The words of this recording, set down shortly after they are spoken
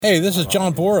Hey, this is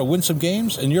John Bohr of Win Some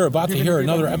Games, and you're about to hear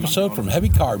another episode from Heavy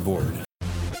Cardboard.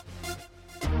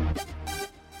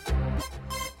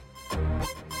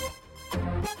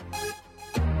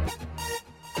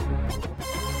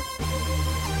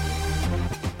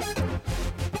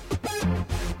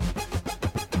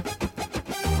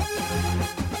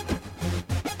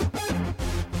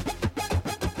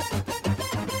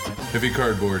 Heavy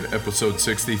Cardboard, Episode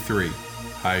 63,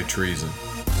 High Treason.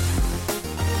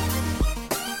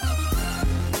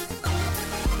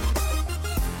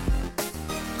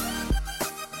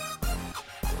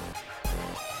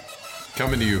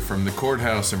 Coming to you from the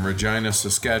courthouse in Regina,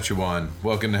 Saskatchewan.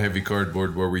 Welcome to Heavy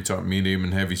Cardboard, where we talk medium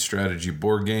and heavy strategy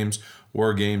board games,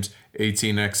 war games,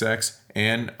 18xx,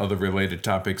 and other related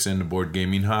topics in the board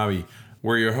gaming hobby.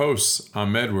 We're your hosts.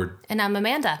 I'm Edward. And I'm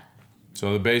Amanda.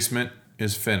 So the basement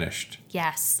is finished.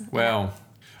 Yes. Well,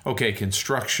 okay,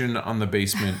 construction on the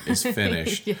basement is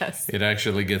finished. Yes. It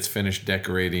actually gets finished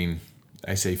decorating.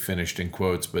 I say finished in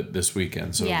quotes, but this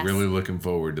weekend. So Yes. Really looking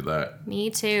forward to that. Me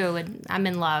too. And I'm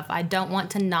in love. I don't want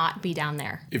to not be down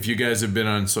there. If you guys have been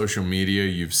on social media,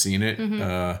 you've seen it.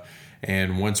 Mm-hmm.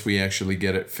 And once we actually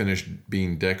get it finished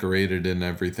being decorated and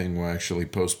everything, we'll actually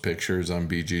post pictures on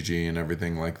BGG and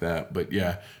everything like that. But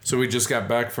yeah, so we just got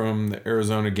back from the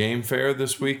Arizona Game Fair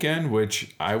this weekend,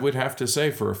 which I would have to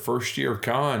say for a first year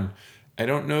con, I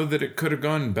don't know that it could have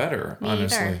gone better, Me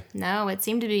honestly. either. No, it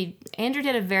seemed to be... Andrew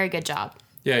did a very good job.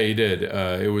 Yeah, he did.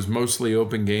 It was mostly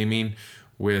open gaming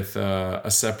with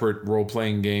a separate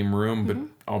role-playing game room, but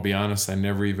I'll be honest, I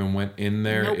never even went in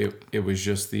there. Nope. It was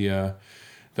just the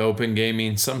open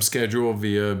gaming, some schedule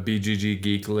via BGG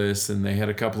Geek List, and they had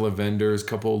a couple of vendors,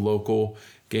 couple of local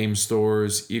game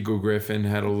stores. Eagle Griffin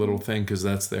had a little thing because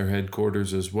that's their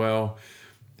headquarters as well.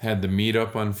 Had the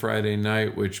meetup on Friday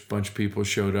night, which a bunch of people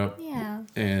showed up. Yeah.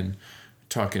 And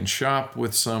talking shop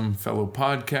with some fellow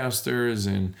podcasters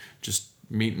and just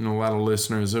meeting a lot of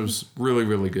listeners. It was really,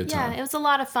 really good time. Yeah, it was a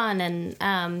lot of fun.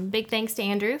 And big thanks to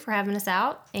Andrew for having us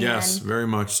out. And Yes, very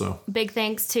much so. big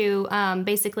thanks to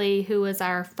basically who was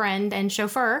our friend and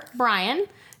chauffeur, Brian,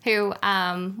 who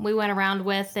we went around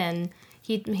with, and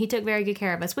he took very good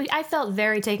care of us. I felt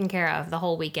very taken care of the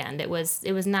whole weekend. It was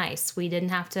nice. We didn't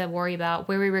have to worry about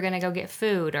where we were going to go get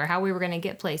food or how we were going to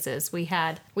get places. We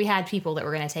had people that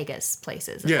were going to take us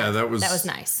places. Yeah, that was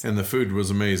nice. And the food was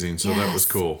amazing, so that was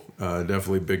Yes. cool.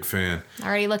 Definitely a big fan.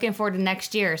 Already looking forward to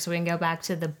next year so we can go back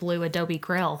to the blue Adobe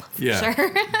grill. For Yeah,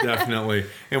 sure. definitely.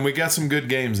 And we got some good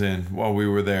games in while we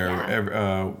were there.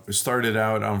 Yeah. We started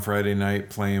out on Friday night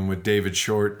playing with David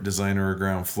Short, designer of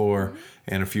Ground Floor,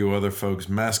 and a few other folks.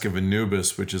 Mask of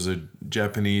Anubis, which is a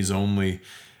Japanese-only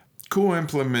cool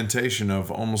implementation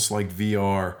of almost like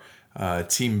VR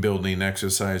team building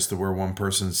exercise, to where one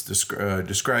person's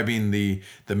describing the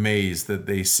maze that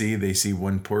they see. They see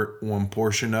one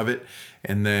portion of it,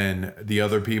 and then the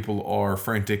other people are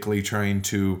frantically trying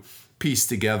to piece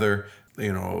together,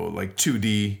 like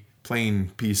 2D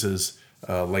playing pieces,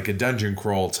 like a dungeon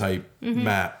crawl type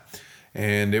map.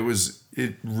 And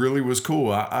it really was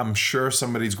cool. I'm sure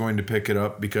somebody's going to pick it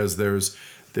up because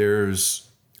there's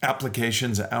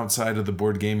applications outside of the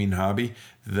board gaming hobby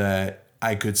that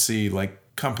I could see, like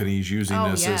companies using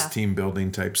this as team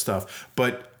building type stuff.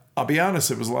 But I'll be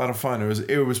honest, it was a lot of fun.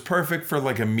 It was perfect for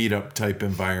like a meetup type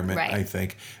environment, Right. I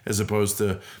think, as opposed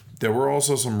to. There were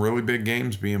also some really big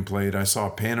games being played. I saw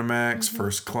Panamax,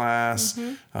 First Class.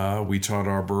 We taught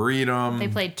Arboretum. They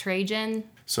played Trajan.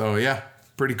 So yeah,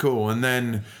 pretty cool. And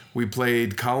then we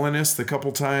played Colonist a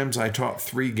couple times. I taught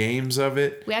 3 games of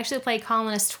it. We actually played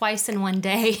Colonist twice in one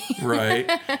day. Right.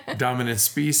 Dominant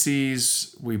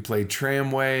Species. We played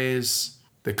Tramways.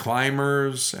 The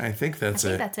Climbers. I think that's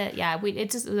it. That's it. Yeah,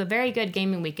 it was a very good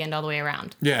gaming weekend all the way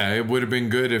around. Yeah, it would have been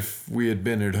good if we had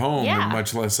been at home, Yeah. and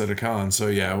much less at a con. So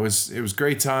yeah, it was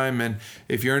great time. And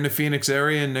if you're in the Phoenix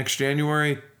area next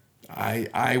January,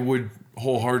 I would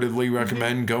wholeheartedly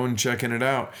recommend going and checking it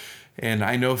out. And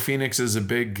I know Phoenix is a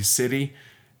big city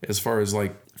as far as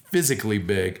like physically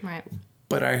big. Right.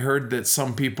 But I heard that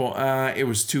some people, it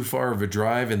was too far of a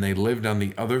drive and they lived on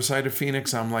the other side of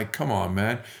Phoenix. I'm like, come on,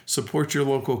 man. Support your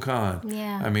local con.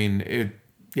 Yeah. I mean, it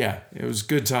was a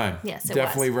good time. Yes, it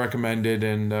Definitely was. recommended,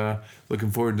 and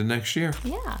looking forward to next year.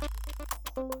 Yeah.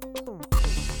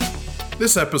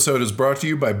 This episode is brought to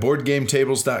you by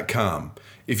BoardGameTables.com.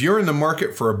 If you're in the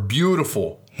market for a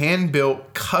beautiful,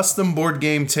 hand-built, custom board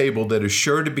game table that is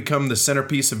sure to become the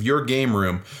centerpiece of your game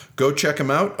room, go check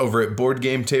them out over at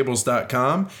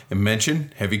BoardGameTables.com and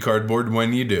mention Heavy Cardboard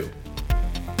when you do.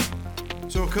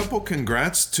 So a couple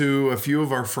congrats to a few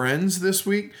of our friends this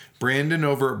week. Brandon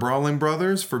over at Brawling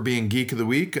Brothers for being Geek of the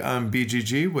Week on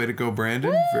BGG. Way to go,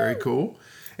 Brandon. Woo! Very cool.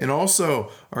 And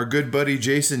also our good buddy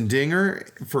Jason Dinger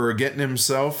for getting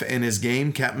himself and his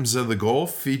game, Captains of the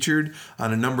Gulf, featured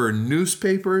on a number of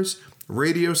newspapers,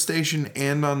 radio station,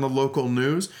 and on the local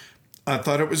news. I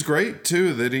thought it was great,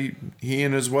 too, that he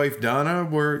and his wife Donna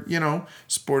were,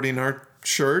 sporting our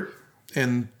shirt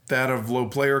and that of low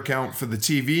player count for the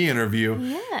TV interview.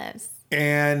 Yes.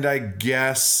 And I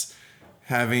guess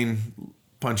having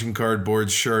Punching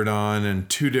Cardboard's shirt on and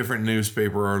 2 different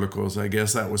newspaper articles, I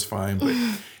guess that was fine. But,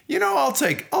 I'll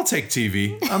take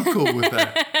TV. I'm cool with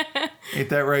that. Ain't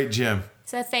that right, Jim?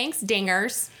 So thanks,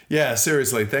 Dingers. Yeah,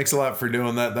 seriously. Thanks a lot for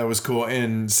doing that. That was cool.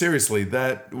 And seriously,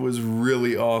 that was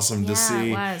really awesome to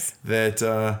see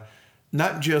that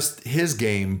not just his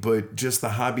game, but just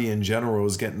the hobby in general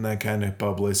is getting that kind of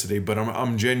publicity. But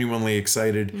I'm genuinely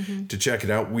excited to check it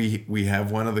out. We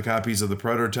have one of the copies of the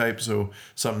prototype, so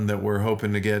something that we're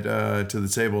hoping to get to the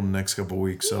table in the next couple of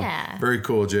weeks. So very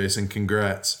cool, Jason.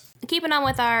 Congrats. Keeping on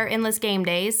with our endless game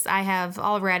days, I have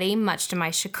already, much to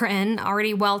my chagrin,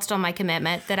 already welched on my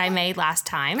commitment that I made last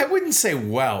time. I wouldn't say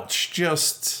welch,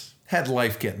 just had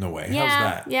life get in the way. Yeah,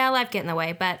 how's that? Yeah, life get in the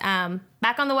way, but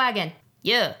back on the wagon.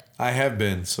 Yeah. I have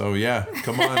been, so yeah,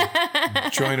 come on,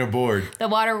 join aboard.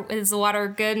 Is the water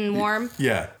good and warm?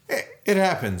 Yeah, it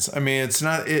happens. I mean, it's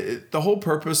not, the whole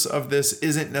purpose of this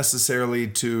isn't necessarily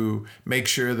to make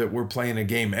sure that we're playing a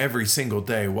game every single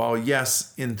day. Well,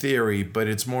 yes, in theory, but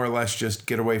it's more or less just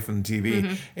get away from the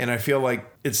TV. And I feel like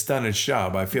it's done its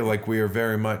job. I feel like we are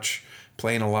very much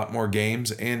playing a lot more games,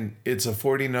 and it's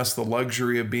affording us the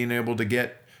luxury of being able to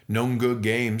get known good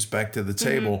games back to the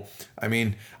table. I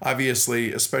mean,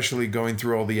 obviously, especially going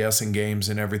through all the Essen games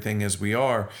and everything as we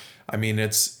are, I mean,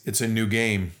 it's a new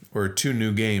game or 2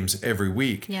 new games every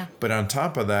week. Yeah. But on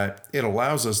top of that, it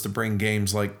allows us to bring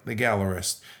games like The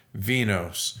Gallerist,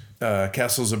 Venus,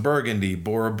 Castles of Burgundy,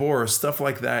 Bora Bora, stuff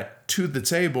like that to the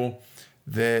table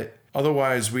that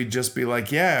otherwise we'd just be like,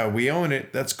 yeah, we own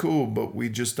it, that's cool, but we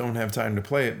just don't have time to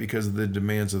play it because of the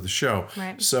demands of the show.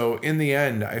 Right. So in the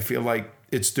end, I feel like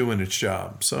it's doing its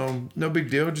job. So no big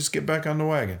deal. Just get back on the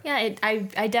wagon. Yeah,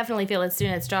 I definitely feel it's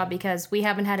doing its job because we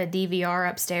haven't had a DVR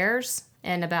upstairs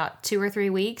in about 2 or 3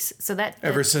 weeks. So that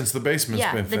ever since the basement's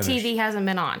been finished. The TV hasn't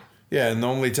been on. Yeah, and the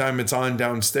only time it's on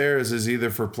downstairs is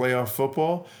either for playoff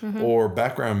football or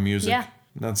background music. Yeah.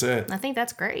 That's it. I think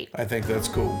that's great. I think that's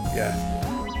cool. Yeah.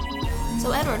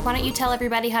 So Edward, why don't you tell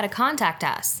everybody how to contact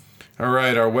us? All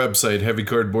right, our website,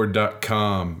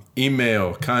 heavycardboard.com.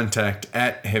 Email,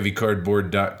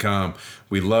 contact@heavycardboard.com.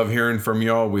 We love hearing from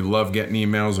y'all. We love getting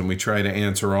emails, and we try to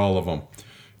answer all of them.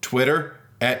 Twitter,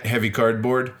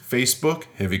 @heavycardboard. Facebook,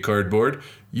 heavycardboard.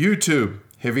 YouTube,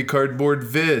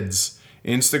 heavycardboardvids.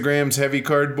 Instagram's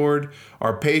heavycardboard.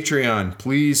 Our Patreon,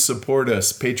 please support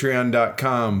us.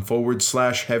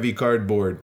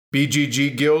 Patreon.com/heavycardboard.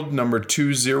 BGG Guild number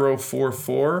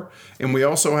 2044. And we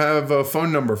also have a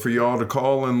phone number for y'all to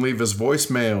call and leave us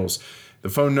voicemails. The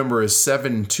phone number is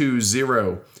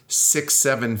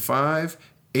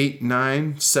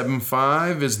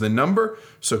 720-675-8975 is the number.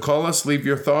 So call us, leave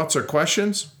your thoughts or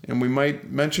questions, and we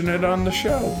might mention it on the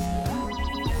show.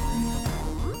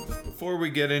 Before we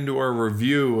get into our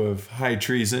review of High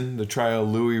Treason, the trial of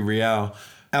Louis Riel,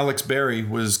 Alex Berry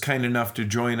was kind enough to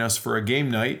join us for a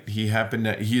game night.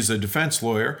 He's a defense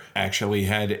lawyer, actually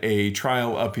had a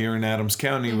trial up here in Adams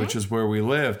County, which is where we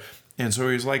live. And so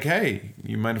he's like, hey,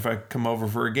 you mind if I come over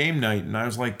for a game night? And I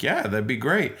was like, yeah, that'd be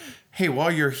great. Hey,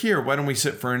 while you're here, why don't we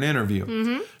sit for an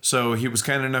interview? So he was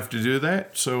kind enough to do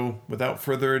that. So without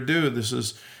further ado, this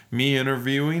is me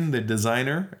interviewing the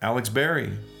designer, Alex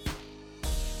Berry.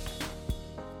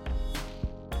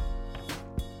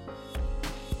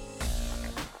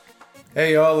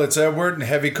 Hey y'all, it's Edward and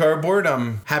Heavy Cardboard.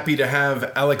 I'm happy to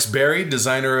have Alex Berry,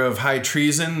 designer of High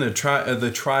Treason, the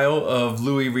trial of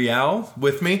Louis Riel,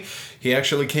 with me. He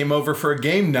actually came over for a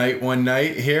game night one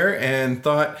night here and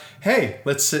thought, hey,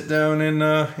 let's sit down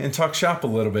and talk shop a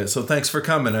little bit. So thanks for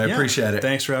coming. I appreciate it.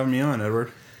 Thanks for having me on,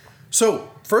 Edward.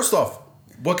 So first off,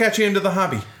 what got you into the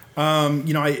hobby?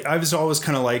 I was always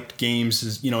kind of liked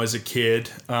games as a kid.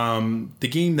 The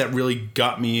game that really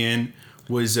got me in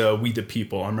was We the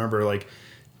People. I remember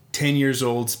 10 years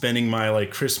old spending my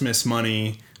Christmas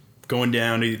money going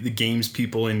down to the games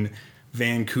people in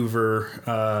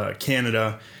Vancouver,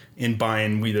 Canada, and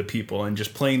buying We the People and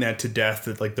just playing that to death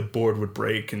that the board would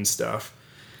break and stuff.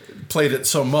 Played it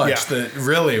so much that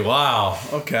really, wow.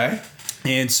 Okay.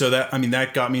 And so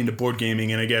that got me into board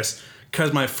gaming, and I guess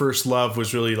because my first love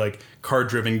was really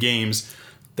card-driven games,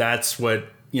 that's what,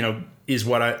 is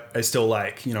what I still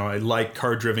like. I like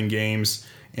card-driven games,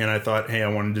 and I thought, hey, I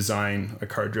want to design a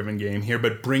card-driven game here,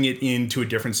 but bring it into a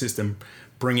different system.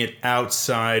 bring it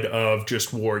outside of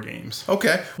just war games.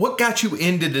 Okay. What got you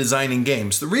into designing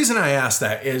games? The reason I ask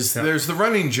that is there's the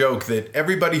running joke that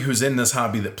everybody who's in this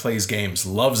hobby that plays games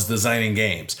loves designing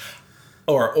games.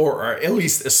 Or at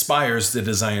least aspires to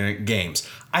design games.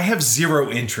 I have zero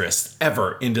interest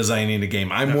ever in designing a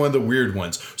game. I'm one of the weird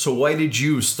ones. So why did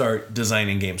you start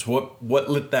designing games? What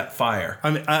lit that fire?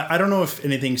 I mean, I don't know if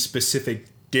anything specific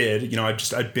did.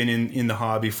 I'd been in the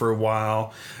hobby for a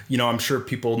while. I'm sure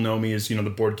people know me as, the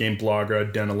board game blogger.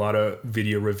 I'd done a lot of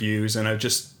video reviews, and I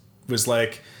just was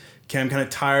like, okay, I'm kind of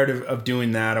tired of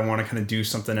doing that. I want to kind of do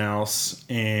something else.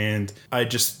 And I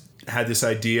just had this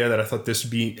idea that I thought this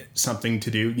would be something to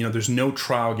do. There's no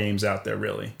trial games out there,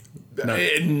 really.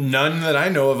 None that I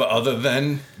know of other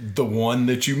than the one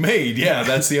that you made. Yeah,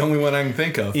 that's the only one I can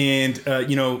think of. And,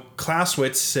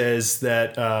 Clausewitz says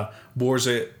that war's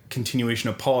a continuation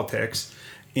of politics,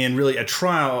 and really a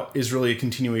trial is really a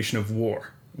continuation of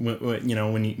war.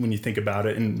 When you think about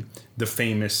it, and the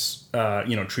famous,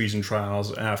 treason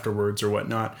trials afterwards or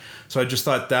whatnot. So I just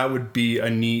thought that would be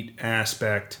a neat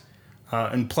aspect.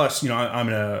 And plus, I'm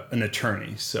an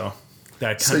attorney, so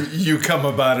that kind of... you come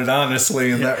about it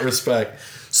honestly in that respect.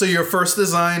 So your first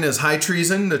design is High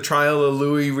Treason, The Trial of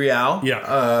Louis Riel,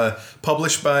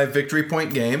 published by Victory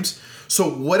Point Games. So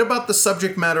what about the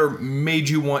subject matter made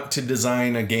you want to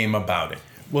design a game about it?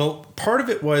 Well, part of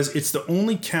it was it's the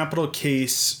only capital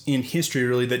case in history,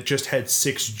 really, that just had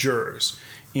 6 jurors.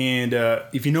 And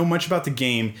if you know much about the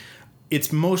game,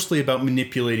 it's mostly about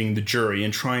manipulating the jury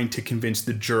and trying to convince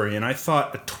the jury. And I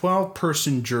thought a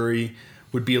 12-person jury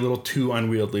would be a little too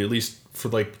unwieldy, at least for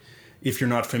if you're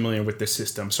not familiar with the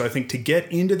system. So I think to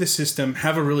get into the system,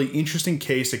 have a really interesting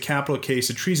case, a capital case,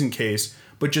 a treason case,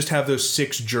 but just have those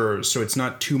 6 jurors so it's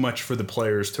not too much for the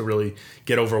players to really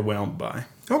get overwhelmed by.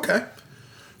 Okay.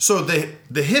 So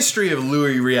the history of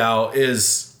Louis Riel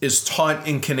is taught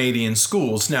in Canadian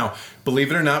schools. Now,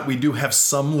 believe it or not, we do have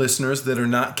some listeners that are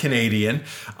not Canadian.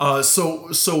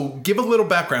 So give a little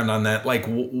background on that.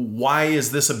 Why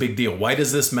is this a big deal? Why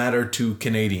does this matter to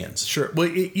Canadians? Sure. Well,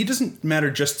 it doesn't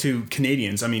matter just to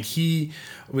Canadians. I mean, he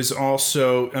was he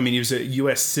was a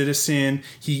U.S. citizen.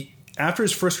 After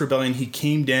his first rebellion, he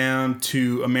came down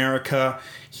to America.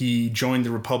 He joined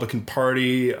the Republican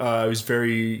Party. He was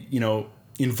very,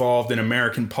 involved in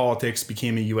American politics,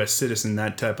 became a U.S. citizen,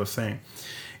 that type of thing.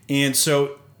 And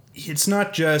so it's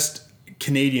not just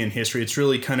Canadian history. It's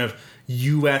really kind of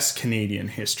U.S. Canadian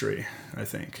history, I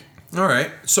think. All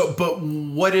right. So, but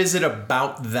what is it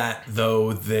about that,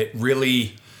 though, that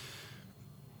really...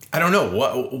 I don't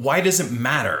know. Why does it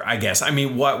matter, I guess? I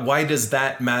mean, why does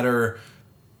that matter...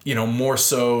 more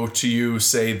so to you,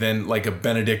 say, than like a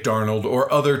Benedict Arnold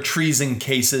or other treason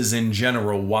cases in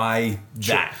general? Why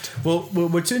that? Well,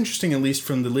 what's interesting, at least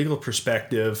from the legal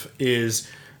perspective, is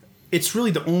it's really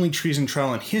the only treason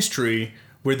trial in history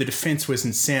where the defense was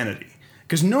insanity.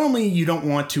 Because normally you don't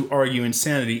want to argue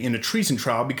insanity in a treason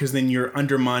trial because then you're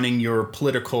undermining your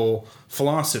political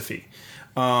philosophy.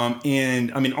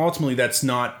 And I mean, ultimately, that's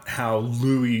not how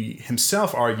Louis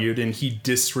himself argued, and he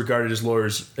disregarded his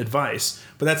lawyer's advice.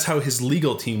 But that's how his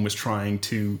legal team was trying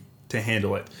to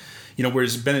handle it.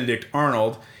 Whereas Benedict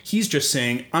Arnold, he's just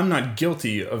saying, I'm not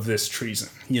guilty of this treason,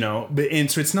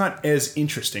 and so it's not as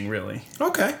interesting, really.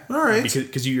 Okay, all right.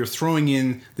 Because you're throwing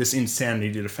in this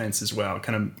insanity to defense as well,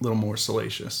 kind of a little more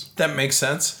salacious. That makes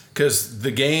sense, because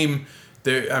the game...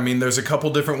 there's a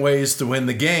couple different ways to win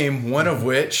the game, one of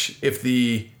which, if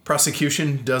the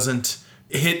prosecution doesn't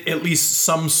hit at least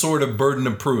some sort of burden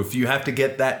of proof, you have to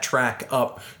get that track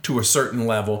up to a certain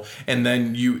level. And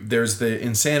then there's the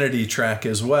insanity track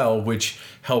as well, which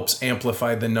helps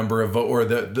amplify the number of, or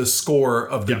the score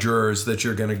of the jurors that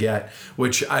you're going to get,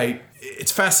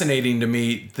 it's fascinating to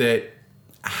me that,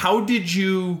 how did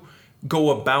you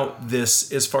go about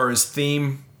this as far as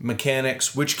theme,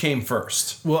 mechanics? Which came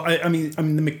first? Well, I mean,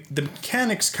 the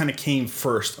mechanics kind of came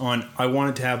first. I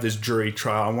wanted to have this jury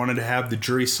trial. I wanted to have the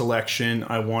jury selection.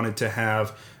 I wanted to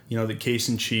have, the case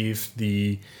in chief,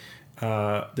 the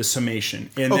summation.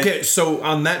 And so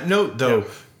on that note, though,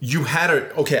 you had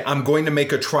I'm going to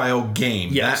make a trial game.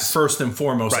 Yes. That first and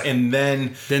foremost, right. And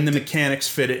then the mechanics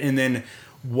fit it, and then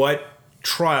what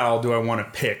trial do I want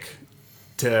to pick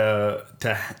to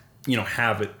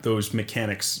have those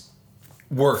mechanics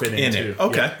work in it.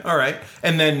 Okay, yeah. All right.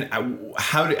 And then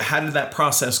how did that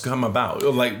process come about?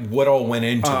 What all went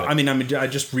into it? I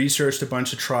just researched a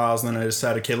bunch of trials, and then I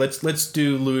decided, okay, let's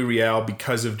do Louis Riel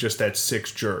because of just that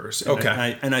 6 jurors.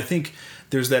 And I think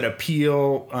there's that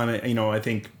appeal. I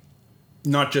think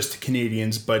not just to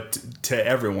Canadians, but to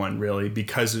everyone really,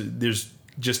 because there's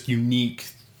just unique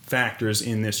factors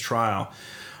in this trial.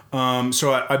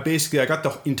 So I basically got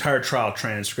the entire trial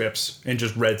transcripts and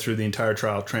just read through the entire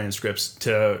trial transcripts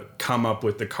to come up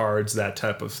with the cards, that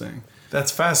type of thing.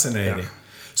 That's fascinating. Yeah.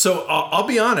 So I'll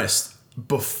be honest,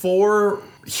 before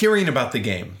hearing about the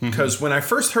game, because when I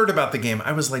first heard about the game,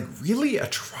 I was like, really, a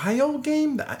trial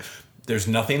game? There's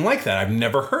nothing like that. I've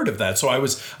never heard of that. So I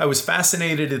was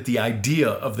fascinated at the idea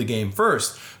of the game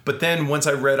first. But then once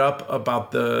I read up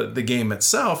about the game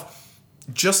itself,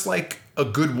 just like a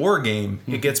good war game,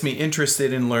 it gets me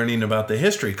interested in learning about the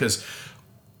history, because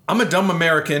I'm a dumb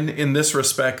American in this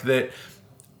respect that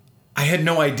I had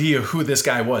no idea who this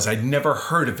guy was. I'd never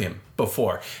heard of him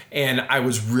before. And I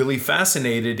was really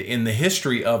fascinated in the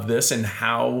history of this and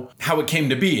how it came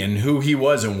to be and who he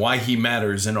was and why he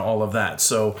matters and all of that.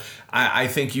 So I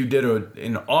think you did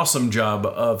an awesome job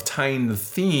of tying the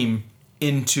theme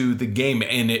into the game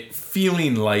and it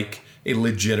feeling like a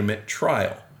legitimate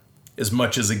trial as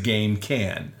much as a game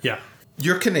can. Yeah.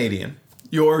 You're Canadian.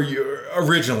 You're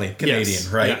originally Canadian, Yes.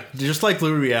 right? Yeah. Just like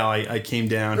Louis Riel, I came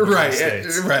down to Right, the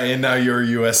States. right, and now you're a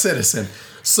U.S. citizen.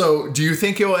 So, do you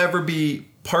think you'll ever be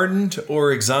pardoned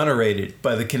or exonerated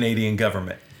by the Canadian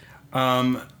government?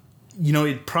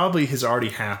 It probably has already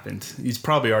happened. He's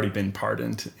probably already been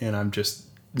pardoned, and I'm just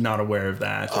not aware of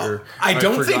that. Or I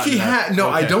don't think he has. No,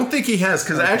 I Okay. don't think he has.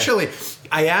 Because actually,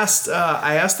 I asked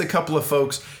a couple of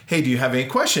folks, "Hey, do you have any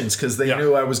questions?" Because they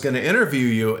knew I was going to interview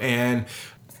you, and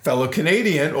fellow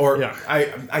Canadian, or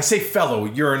I say fellow.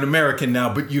 You're an American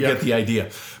now, but you get the idea.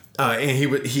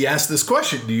 And he asked this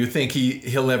question: do you think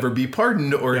he'll ever be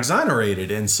pardoned or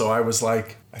exonerated? And so I was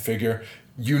like, I figure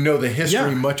you know the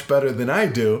history much better than I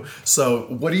do. So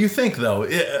what do you think, though?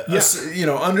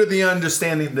 Under the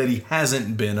understanding that he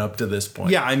hasn't been up to this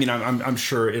point. Yeah, I mean, I'm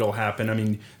sure it'll happen. I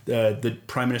mean, the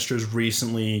Prime Minister's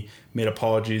recently made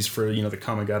apologies for the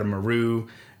Kamagata Maru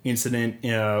incident,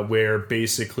 where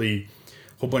basically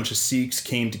a whole bunch of Sikhs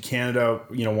came to Canada,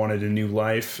 wanted a new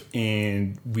life,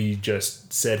 and we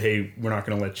just said, hey, we're not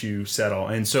going to let you settle.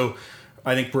 And so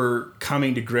I think we're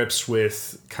coming to grips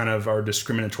with kind of our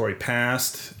discriminatory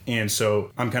past. And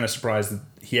so I'm kind of surprised that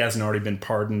he hasn't already been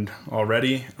pardoned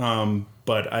already.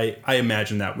 But I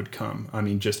imagine that would come. I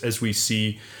mean, just as we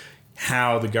see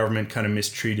how the government kind of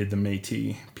mistreated the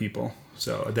Métis people.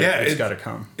 So it's got to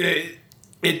come.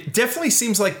 It definitely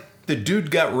seems like the dude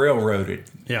got railroaded.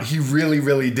 Yeah. He really,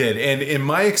 really did. And in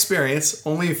my experience,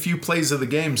 only a few plays of the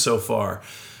game so far,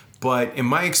 but in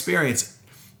my experience,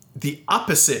 the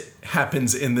opposite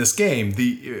happens in this game.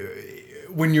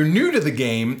 When you're new to the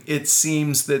game, it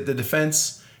seems that the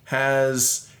defense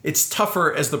it's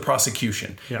tougher as the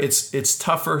prosecution. Yeah. It's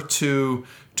tougher to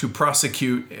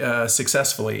prosecute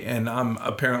successfully, and I'm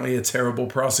apparently a terrible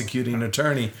prosecuting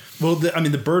attorney. Well,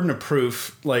 the burden of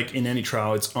proof, like in any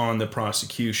trial, it's on the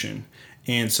prosecution.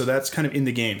 And so that's kind of in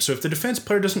the game. So if the defense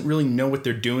player doesn't really know what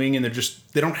they're doing and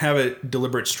they don't have a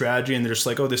deliberate strategy and they're just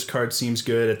like, oh, this card seems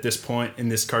good at this point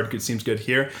and this card seems good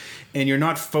here, and you're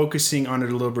not focusing on a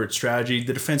deliberate strategy,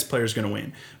 the defense player is going to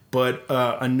win. But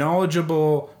a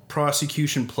knowledgeable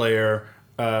prosecution player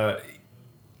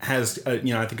has, I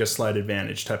think, a slight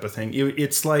advantage type of thing.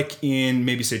 It's like in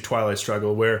maybe, say, Twilight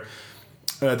Struggle, where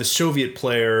the Soviet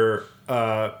player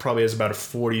probably has about a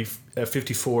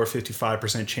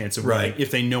 54-55% chance of winning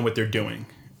if they know what they're doing.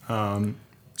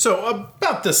 So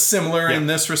about the similar in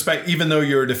this respect, even though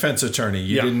you're a defense attorney,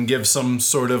 you didn't give some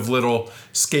sort of little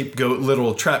scapegoat,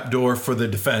 little trapdoor for the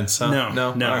defense, huh? No.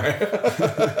 All right.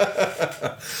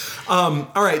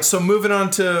 All right. So moving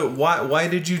on to why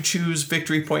did you choose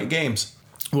Victory Point Games?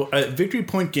 Well, Victory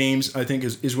Point Games, I think,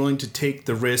 is willing to take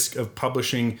the risk of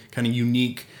publishing kind of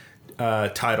unique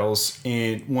titles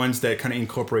and ones that kind of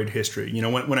incorporate history.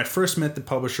 When I first met the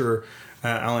publisher,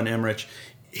 Alan Emmerich,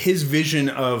 his vision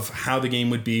of how the game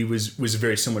would be was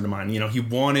very similar to mine. He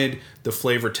wanted the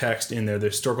flavor text in there, the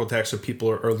historical text, so people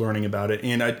are learning about it.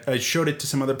 And I showed it to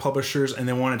some other publishers, and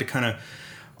they wanted to kind of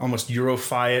almost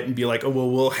Eurofy it and be like, oh, well,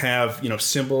 we'll have,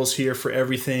 symbols here for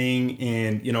everything.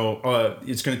 And,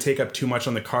 it's going to take up too much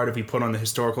on the card if we put on the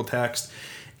historical text.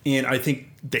 And I think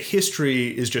the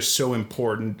history is just so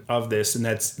important of this, and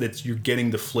that's you're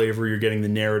getting the flavor, you're getting the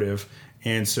narrative.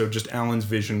 And so just Alan's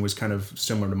vision was kind of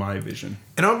similar to my vision.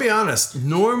 And I'll be honest,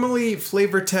 normally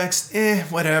flavor text,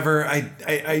 whatever.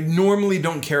 I normally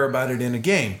don't care about it in a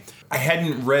game. I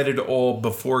hadn't read it all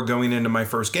before going into my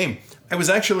first game. I was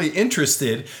actually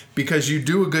interested because you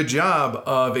do a good job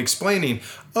of explaining,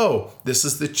 oh, this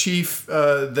is the chief,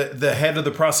 the head of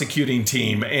the prosecuting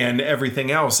team and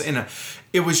everything else. And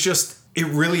it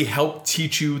really helped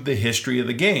teach you the history of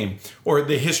the game or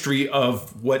the history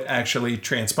of what actually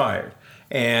transpired.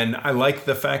 And I like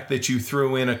the fact that you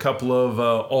threw in a couple of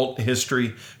alt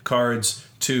history cards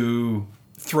to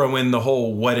throw in the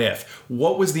whole what if.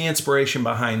 What was the inspiration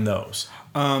behind those?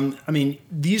 I mean,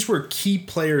 these were key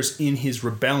players in his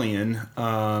rebellion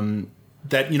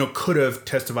that, you know, could have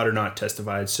testified or not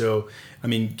testified. So, I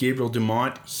mean, Gabriel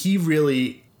Dumont,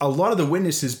 a lot of the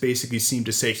witnesses basically seemed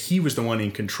to say he was the one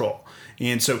in control.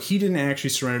 And so he didn't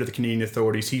actually surrender to the Canadian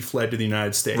authorities. He fled to the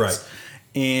United States. Right.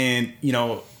 And, you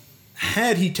know,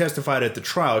 had he testified at the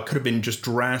trial, it could have been just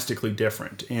drastically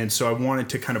different. And so I wanted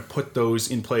to kind of put those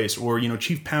in place. Or, you know,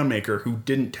 Chief Poundmaker, who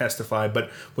didn't testify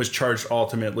but was charged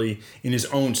ultimately in his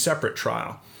own separate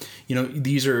trial. You know,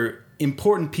 these are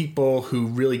important people who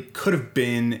really could have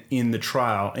been in the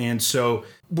trial. And so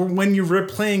when you're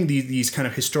replaying these kind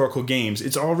of historical games,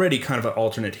 it's already kind of an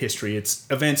alternate history. It's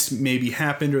events maybe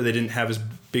happened or they didn't have as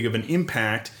big of an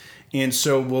impact. And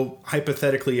so,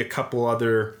 hypothetically, a couple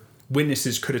other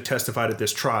witnesses could have testified at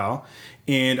this trial.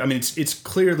 And I mean, it's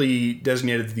clearly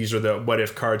designated that these are the what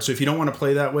if cards. So if you don't want to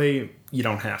play that way, you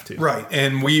don't have to. Right.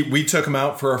 And we took them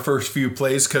out for our first few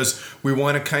plays because we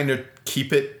want to kind of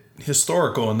keep it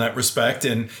historical in that respect.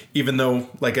 And even though,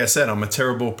 like I said, I'm a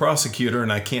terrible prosecutor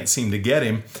and I can't seem to get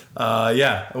him,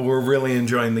 we're really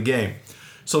enjoying the game.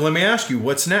 So let me ask you,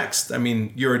 what's next? I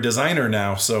mean, you're a designer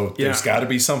now, so there's got to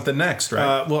be something next,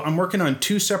 right? Well, I'm working on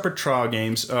 2 separate trial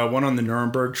games. One on the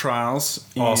Nuremberg trials,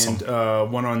 awesome.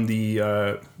 And one on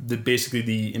the basically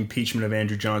the impeachment of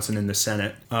Andrew Johnson in the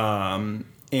Senate. And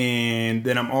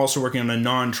then I'm also working on a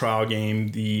non-trial game,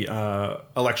 the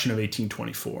election of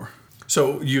 1824.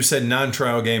 So you said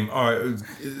non-trial game,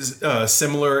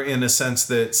 similar in a sense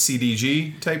that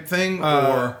CDG type thing,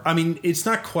 or I mean, it's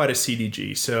not quite a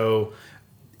CDG, so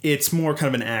it's more kind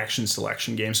of an action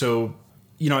selection game. So,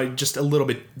 you know, just a little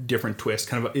bit different twist.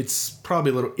 It's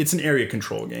an area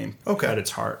control game. Okay. At its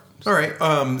heart. All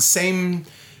right. Same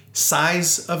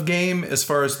size of game as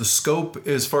far as the scope,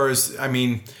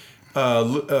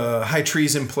 High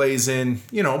Treason plays in,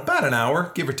 you know, about an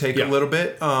hour, give or take a little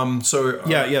bit. So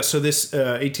this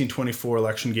 1824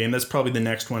 election game, that's probably the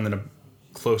next one that I'm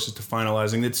closest to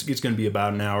finalizing. It's going to be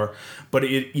about an hour, but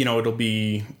it'll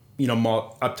be, you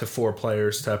know, up to 4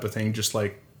 players type of thing, just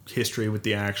like history with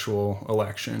the actual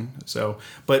election. So,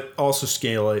 but also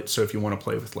scale it. So if you want to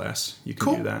play with less, you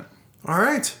can do that. All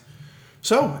right.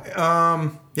 So,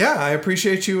 I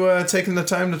appreciate you taking the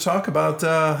time to talk about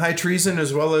High Treason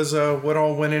as well as what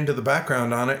all went into the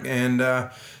background on it. And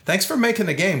thanks for making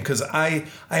the game, because I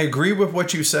agree with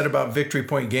what you said about Victory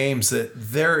Point Games, that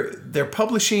they're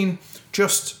publishing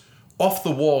just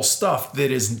off-the-wall stuff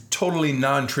that is totally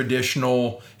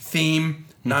non-traditional theme,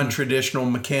 non-traditional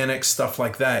mechanics, stuff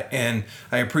like that. And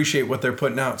I appreciate what they're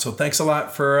putting out. So thanks a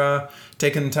lot for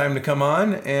taking the time to come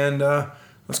on, and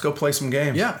let's go play some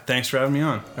games. Yeah, thanks for having me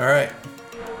on. All right.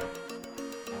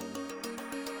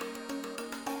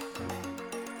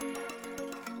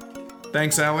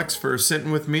 Thanks, Alex, for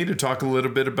sitting with me to talk a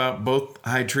little bit about both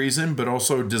High Treason, but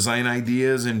also design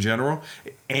ideas in general.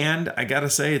 And I got to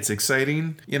say, it's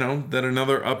exciting, you know, that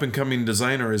another up-and-coming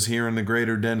designer is here in the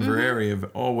greater Denver area.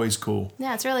 Always cool.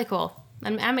 Yeah, it's really cool.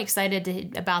 I'm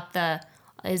excited about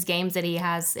his games that he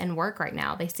has in work right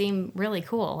now. They seem really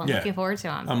cool. I'm looking forward to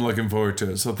them. I'm looking forward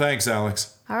to it. So thanks,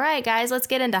 Alex. All right, guys, let's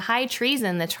get into High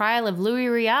Treason, the trial of Louis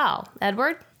Riel.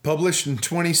 Edward? Published in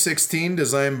 2016,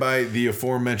 designed by the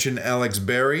aforementioned Alex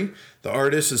Berry. The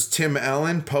artist is Tim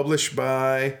Allen, published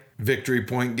by Victory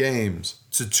Point Games.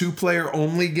 It's a 2-player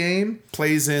only game,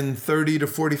 plays in 30 to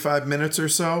 45 minutes or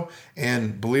so,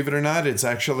 and believe it or not, it's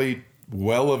actually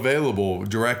well available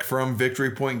direct from Victory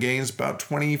Point Games, about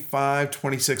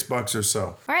 $25-$26 or so.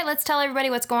 All right, let's tell everybody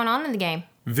what's going on in the game.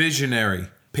 Visionary,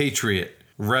 patriot,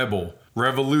 rebel,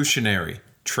 revolutionary,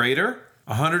 traitor.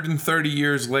 130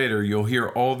 years later, you'll hear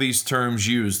all these terms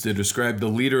used to describe the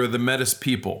leader of the Metis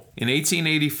people. In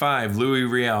 1885, Louis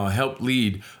Riel helped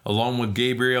lead, along with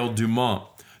Gabriel Dumont,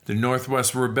 the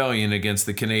Northwest Rebellion against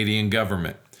the Canadian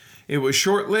government. It was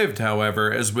short-lived,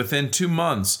 however, as within 2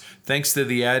 months, thanks to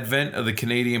the advent of the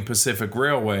Canadian Pacific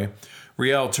Railway,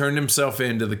 Riel turned himself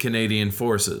in to the Canadian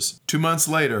forces. 2 months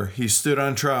later, he stood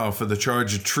on trial for the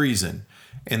charge of treason,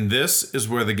 and this is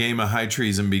where the game of High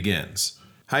Treason begins.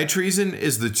 High Treason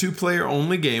is the 2-player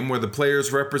only game where the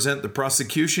players represent the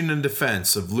prosecution and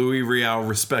defense of Louis Riel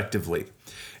respectively.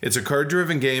 It's a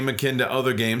card-driven game akin to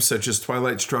other games such as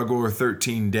Twilight Struggle or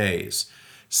 13 Days.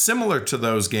 Similar to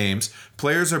those games,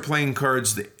 players are playing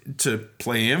cards to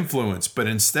play influence, but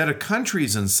instead of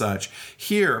countries and such,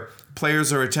 here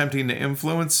players are attempting to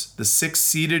influence the 6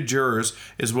 seated jurors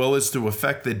as well as to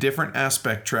affect the different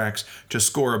aspect tracks to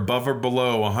score above or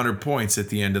below 100 points at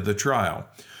the end of the trial.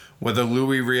 Whether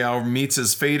Louis Riel meets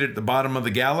his fate at the bottom of the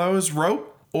gallows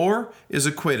rope or is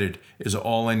acquitted is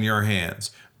all in your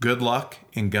hands. Good luck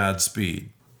and Godspeed.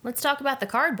 Let's talk about the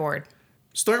cardboard.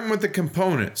 Starting with the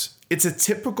components, it's a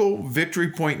typical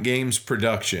Victory Point Games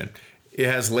production. It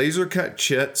has laser cut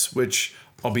chits, which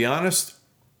I'll be honest,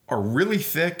 are really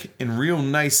thick and real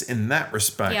nice in that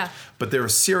respect. Yeah. But they're a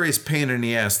serious pain in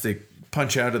the ass to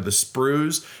punch out of the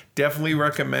sprues. Definitely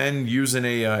recommend using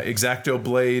a X-Acto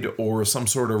blade or some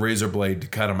sort of razor blade to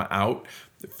cut them out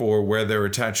for where they're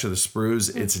attached to the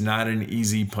sprues. It's not an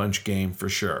easy punch game for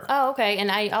sure. Oh, okay. And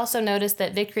I also noticed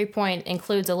that Victory Point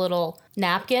includes a little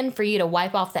napkin for you to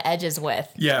wipe off the edges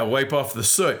with. Yeah, wipe off the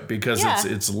soot because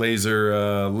it's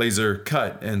laser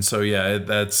cut, and so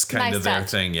that's kind Nice of their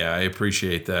touch. thing. Yeah, I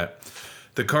appreciate that.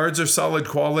 The cards are solid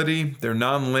quality. They're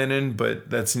non-linen, but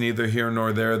that's neither here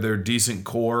nor there. They're decent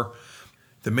core.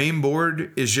 The main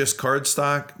board is just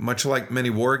cardstock, much like many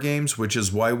war games, which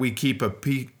is why we keep a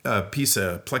piece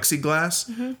of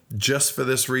plexiglass just for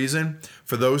this reason.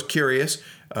 For those curious,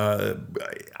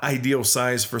 ideal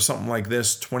size for something like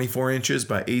this, 24 inches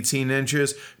by 18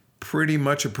 inches, pretty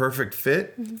much a perfect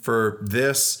fit for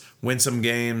this, Winsome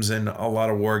Games, and a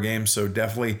lot of war games. So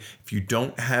definitely, if you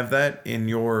don't have that in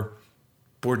your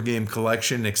board game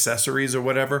collection, accessories or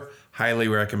whatever, highly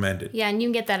recommended. Yeah, and you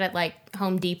can get that at like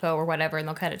Home Depot or whatever, and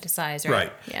they'll cut it to size, right?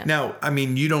 Right. Yeah. Now, I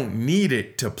mean, you don't need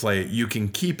it to play it. You can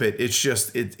keep it. It's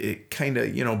just, it kind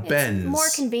of, bends. It's more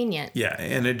convenient. Yeah,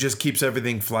 and it just keeps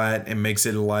everything flat and makes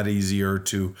it a lot easier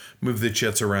to move the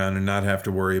chits around and not have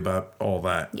to worry about all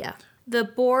that. Yeah. The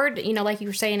board, like you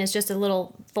were saying, is just a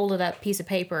little folded up piece of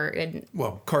paper. And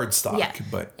Well, cardstock, yeah,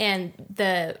 but and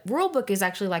the rule book is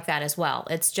actually like that as well.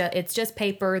 It's just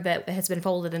paper that has been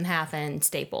folded in half and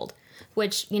stapled,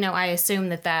 which I assume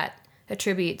that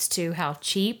attributes to how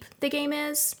cheap the game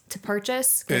is to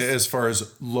purchase. as far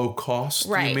as low cost,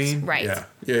 Right, you mean? right.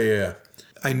 Yeah.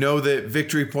 I know that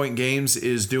Victory Point Games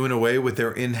is doing away with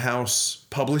their in-house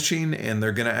publishing and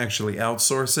they're going to actually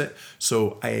outsource it.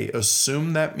 So I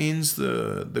assume that means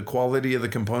the quality of the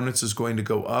components is going to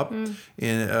go up.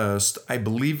 I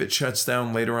believe it shuts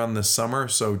down later on this summer.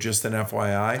 So just an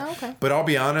FYI. Oh, okay. But I'll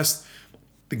be honest,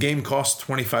 the game costs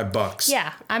 $25.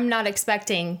 Yeah, I'm not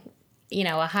expecting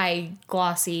a high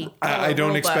glossy. I don't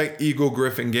rule expect book. Eagle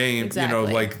Griffin game,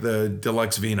 Exactly. like the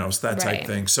Deluxe Vinos, that type Right.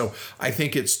 thing. So I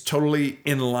think it's totally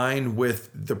in line with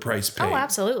the price paid. Oh,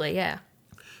 absolutely, yeah.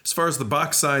 As far as the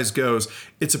box size goes,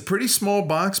 it's a pretty small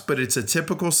box, but it's a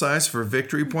typical size for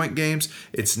Victory Point games.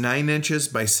 It's 9 inches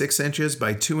by 6 inches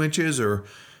by 2 inches, or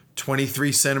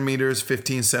 23 centimeters,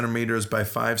 15 centimeters by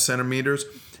 5 centimeters.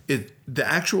 The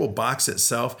actual box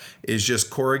itself is just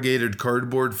corrugated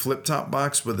cardboard flip-top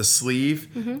box with a sleeve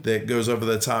that goes over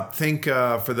the top. Think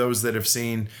for those that have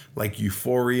seen like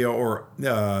Euphoria or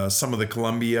some of the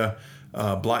Columbia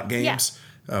block games.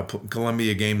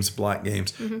 Columbia Games block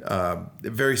games.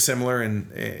 Very similar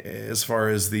in as far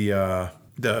as the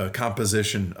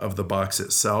composition of the box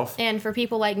itself. And for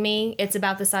people like me, it's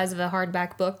about the size of a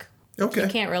hardback book. Okay. You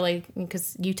can't really,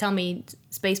 because you tell me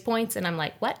space points, and I'm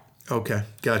like, what? Okay,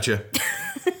 gotcha.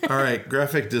 All right,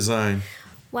 graphic design.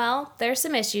 Well, there's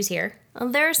some issues here.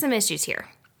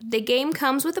 The game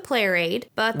comes with a player aid,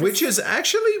 but Which is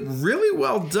actually really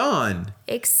well done.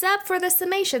 except for the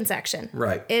summation section.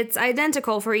 Right. It's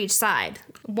identical for each side.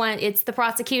 It's the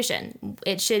prosecution.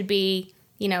 It should be,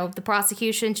 the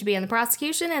prosecution should be on the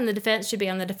prosecution and the defense should be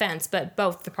on the defense, but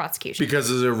both the prosecution. Because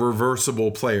it's a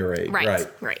reversible player aid.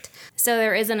 Right. So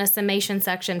there isn't a summation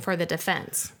section for the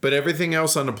defense. But everything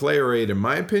else on the player aid, in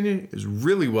my opinion, is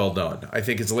really well done. I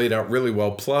think it's laid out really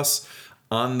well. Plus,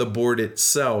 on the board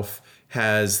itself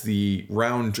has the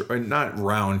not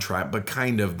round trap, but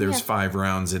kind of, there's 5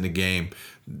 rounds in the game.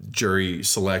 Jury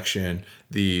selection,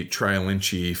 the trial in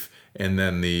chief, and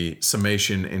then the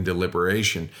summation and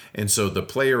deliberation. And so the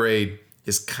player aid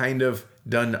is kind of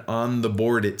done on the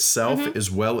board itself as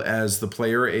well as the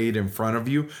player aid in front of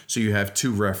you. So you have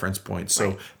 2 reference points.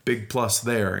 So big plus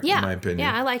there, in my opinion.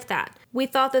 Yeah, I like that. We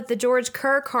thought that the George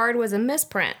Kerr card was a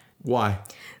misprint Why?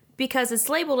 because it's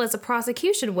labeled as a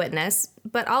prosecution witness,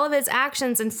 but all of its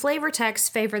actions and flavor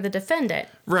text favor the defendant.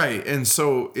 Right. And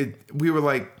so we were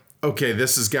like, okay,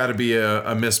 this has got to be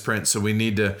a misprint. So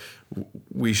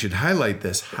we should highlight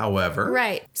this. However,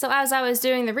 Right. So as I was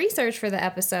doing the research for the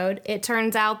episode, it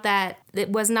turns out that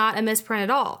it was not a misprint at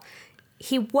all.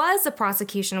 He was a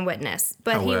prosecution witness,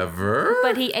 but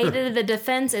he aided the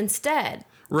defense instead.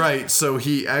 right. So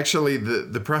he actually,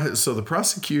 the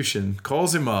prosecution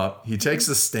calls him up. He takes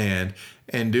a stand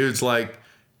and dude's like,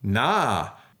 nah,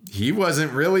 he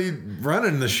wasn't really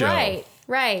running the show.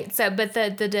 Right. So, but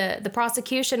the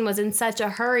prosecution was in such a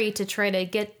hurry to try to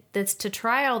get that's to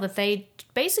trial that they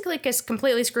basically just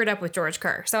completely screwed up with George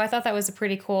Kerr. So I thought that was a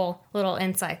pretty cool little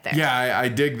insight there. Yeah, I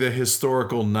dig the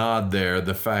historical nod there.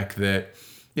 The fact that,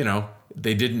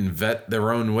 they didn't vet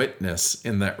their own witness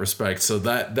in that respect. So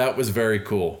that was very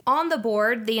cool. On the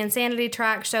board, the insanity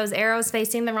track shows arrows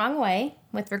facing the wrong way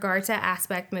with regard to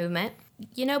aspect movement.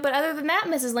 But other than that,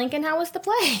 Mrs. Lincoln, how was the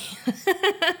play?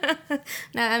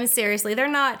 No, I mean, seriously, they're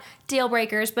not deal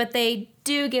breakers, but they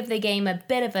do give the game a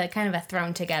bit of a kind of a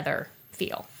thrown together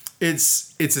feel.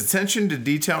 It's attention to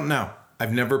detail. Now,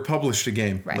 I've never published a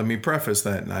game. Right. Let me preface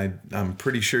that, and I'm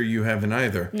pretty sure you haven't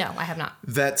either. No, I have not.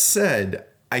 That said,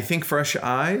 I think fresh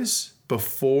eyes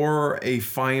before a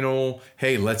final,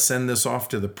 hey, let's send this off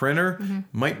to the printer,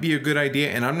 might be a good idea.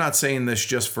 And I'm not saying this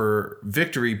just for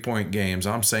Victory Point games.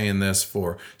 I'm saying this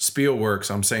for Spielworks.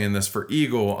 I'm saying this for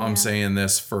Eagle. I'm saying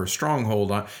this for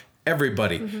Stronghold.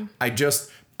 Everybody.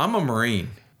 I'm a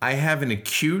Marine. I have an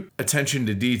acute attention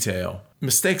to detail.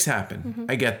 Mistakes happen.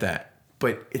 I get that.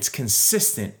 But it's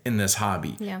consistent in this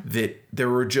hobby that there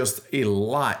were just a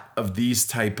lot of these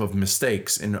type of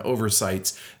mistakes and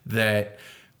oversights that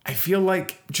I feel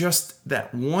like just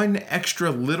that one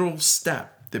extra little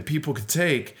step that people could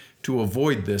take to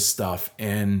avoid this stuff.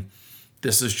 And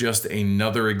this is just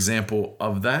another example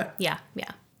of that. Yeah.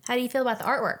 How do you feel about the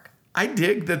artwork? I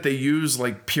dig that they use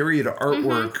like period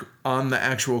artwork on the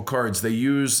actual cards. They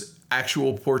use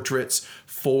actual portraits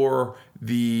for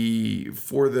the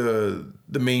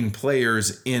main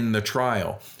players in the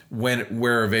trial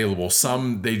where available.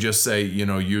 Some they just say,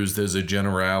 used as a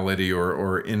generality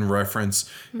or in reference.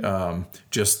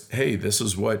 Just, hey, this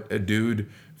is what a dude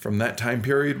from that time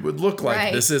period would look like.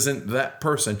 Right. This isn't that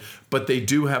person. But they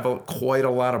do have quite a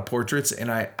lot of portraits,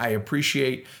 and I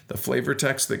appreciate the flavor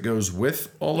text that goes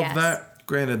with all of that.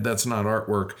 Granted, that's not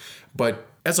artwork. But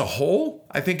as a whole,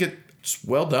 I think it's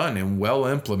well done and well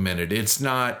implemented. It's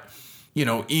not,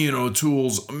 Ian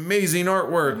O'Toole's amazing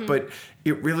artwork, but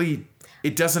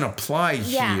it doesn't apply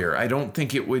here. I don't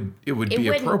think it would be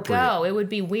appropriate. Go. It would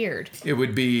be weird. It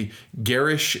would be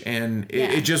garish, and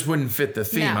it just wouldn't fit the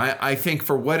theme. No. I think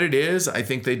for what it is, I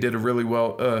think they did a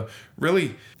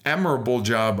really admirable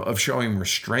job of showing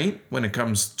restraint when it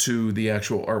comes to the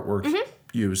actual artwork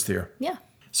used here. Yeah.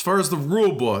 As far as the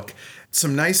rule book,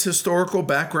 some nice historical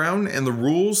background, and the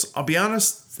rules, I'll be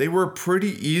honest, they were a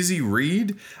pretty easy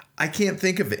read. I can't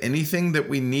think of anything that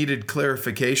we needed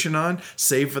clarification on,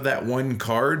 save for that one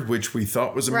card, which we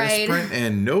thought was a misprint,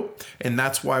 and nope. And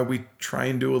that's why we try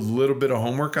and do a little bit of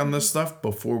homework on this stuff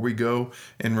before we go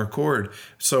and record.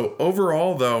 So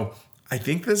overall, though, I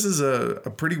think this is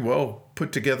a pretty well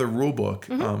put together rule book.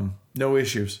 No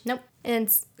issues. Nope.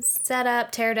 And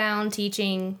setup, tear down,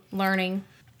 teaching, learning.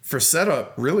 For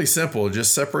setup, really simple.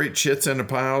 Just separate chits into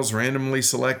piles, randomly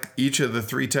select each of the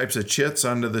 3 types of chits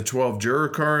onto the 12 juror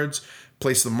cards,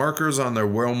 place the markers on their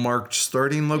well-marked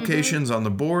starting locations on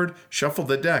the board, shuffle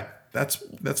the deck. That's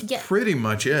pretty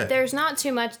much it. There's not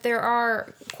too much. There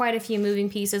are quite a few moving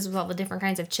pieces with all the different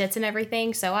kinds of chits and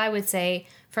everything. So I would say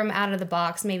from out of the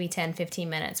box, maybe 10, 15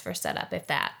 minutes for setup, if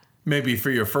that. Maybe for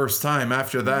your first time.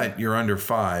 After that, you're under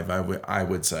 5, I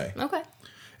would say. Okay.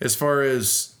 As far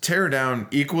as teardown,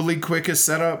 equally quick as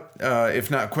setup, if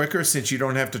not quicker, since you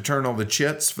don't have to turn all the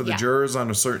chits for the jurors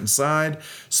on a certain side.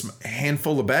 A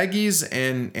handful of baggies,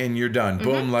 and you're done.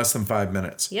 Boom, less than 5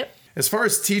 minutes. Yep. As far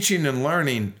as teaching and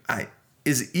learning,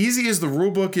 as easy as the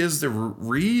rulebook is to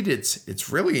read, it's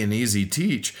really an easy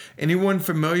teach. Anyone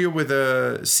familiar with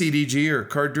a CDG or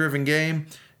card-driven game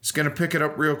is going to pick it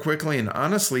up real quickly, and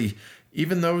honestly,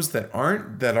 even those that are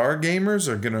gamers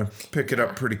are going to pick it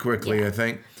up pretty quickly, I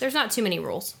think. There's not too many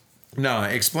rules. No,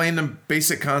 explain the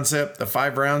basic concept, the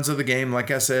 5 rounds of the game,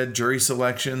 like I said, jury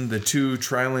selection, the 2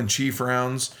 trial and chief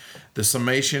rounds, the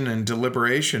summation and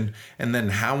deliberation, and then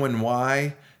how and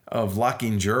why of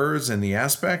locking jurors and the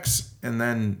aspects, and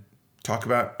then talk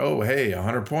about,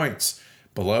 100 points.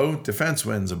 Below, defense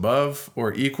wins. Above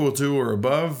or equal to or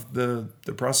above, the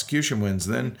prosecution wins.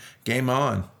 Then game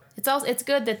on. It's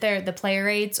good that the player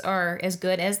aids are as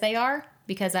good as they are,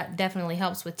 because that definitely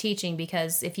helps with teaching,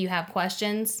 because if you have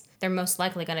questions, they're most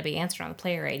likely going to be answered on the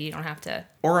player aid. You don't have to...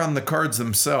 Or on the cards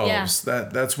themselves. Yeah.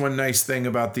 That's one nice thing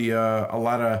about the a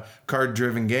lot of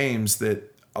card-driven games,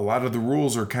 that a lot of the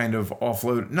rules are kind of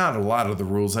offloaded. Not a lot of the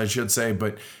rules, I should say,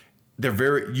 but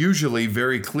they're usually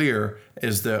very clear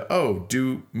as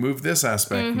to, move this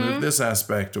aspect, move this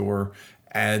aspect, or...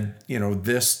 add,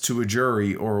 this to a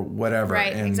jury or whatever.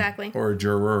 Right, exactly. Or a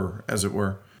juror, as it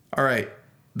were. All right.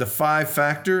 The 5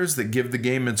 factors that give the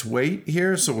game its weight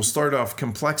here. So we'll start off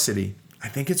complexity. I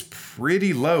think it's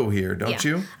pretty low here, don't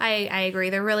you? I agree.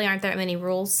 There really aren't that many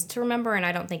rules to remember, and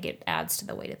I don't think it adds to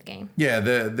the weight of the game. Yeah,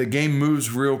 the game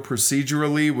moves real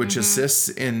procedurally, which assists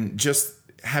in just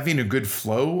having a good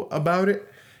flow about it,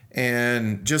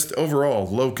 and just overall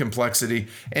low complexity.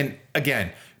 And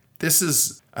again, this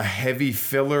is a heavy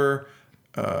filler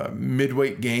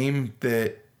midweight game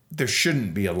that there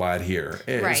shouldn't be a lot here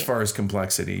as far as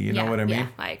complexity. You know what I mean? Yeah,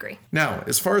 I agree. Now,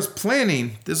 as far as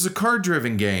planning, this is a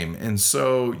card-driven game, and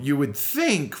so you would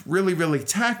think really, really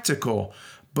tactical.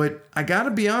 But I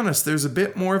gotta be honest, there's a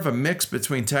bit more of a mix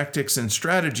between tactics and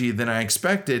strategy than I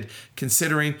expected,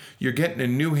 considering you're getting a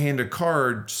new hand of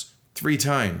cards 3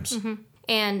 times.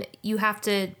 And you have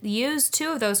to use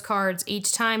 2 of those cards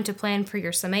each time to plan for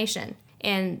your summation.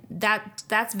 And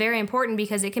that's very important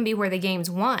because it can be where the game's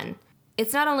won.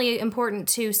 It's not only important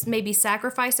to maybe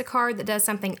sacrifice a card that does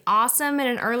something awesome in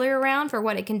an earlier round for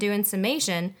what it can do in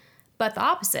summation, but the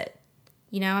opposite.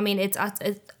 You know, I mean, it's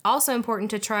also important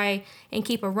to try and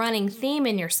keep a running theme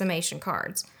in your summation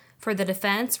cards. For the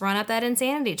defense, run up that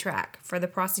insanity track. For the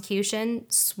prosecution,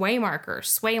 sway markers,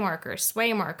 sway markers,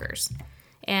 sway markers.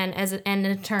 And as an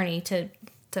attorney to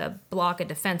block a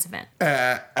defense event.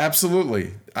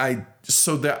 Absolutely. I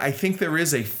think there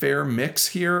is a fair mix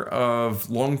here of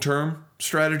long-term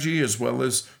strategy as well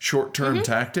as short-term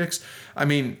tactics. I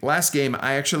mean, last game,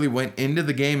 I actually went into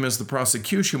the game as the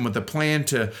prosecution with a plan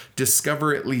to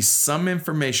discover at least some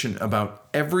information about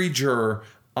every juror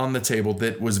on the table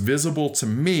that was visible to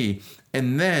me,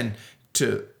 and then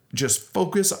to just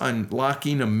focus on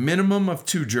locking a minimum of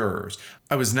 2 jurors.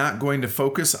 I was not going to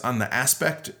focus on the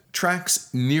aspect tracks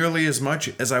nearly as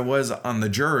much as I was on the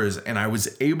jurors, and I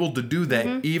was able to do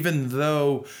that even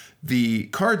though the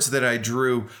cards that I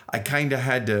drew, I kind of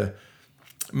had to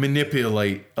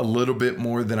manipulate a little bit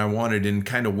more than I wanted and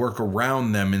kind of work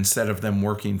around them instead of them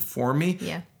working for me.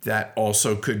 Yeah. That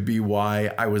also could be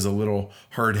why I was a little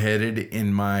hard-headed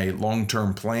in my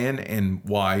long-term plan and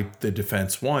why the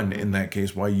defense won. In that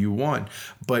case, why you won.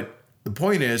 But the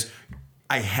point is,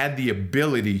 I had the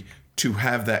ability to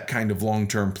have that kind of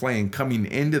long-term plan coming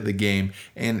into the game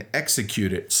and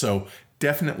execute it. So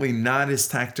definitely not as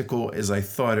tactical as I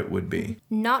thought it would be.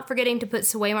 Not forgetting to put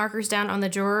sway markers down on the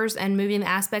jurors and moving the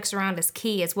aspects around is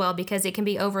key as well, because it can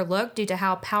be overlooked due to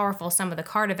how powerful some of the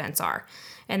card events are.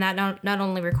 And that not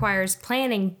only requires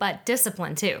planning, but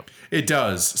discipline too. It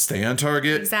does. Stay on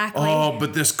target. Exactly. Oh,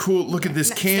 but this cool, look at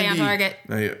this candy. Stay on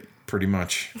target. Pretty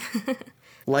much.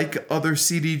 Like other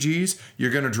CDGs,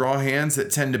 you're going to draw hands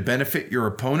that tend to benefit your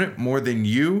opponent more than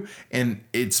you, and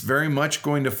it's very much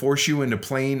going to force you into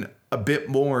playing a bit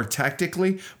more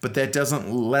tactically, but that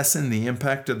doesn't lessen the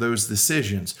impact of those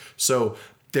decisions. So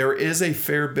there is a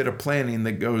fair bit of planning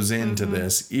that goes into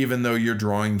this, even though you're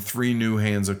drawing 3 new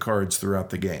hands of cards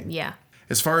throughout the game. Yeah.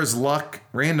 As far as luck,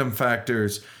 random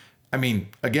factors, I mean,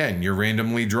 again, you're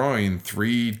randomly drawing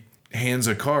 3 hands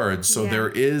of cards, so there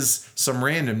is some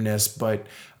randomness, but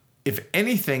if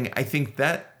anything, I think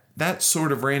that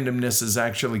sort of randomness is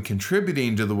actually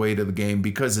contributing to the weight of the game,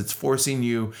 because it's forcing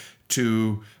you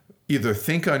to either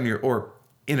think on your, or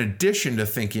in addition to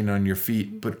thinking on your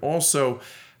feet, but also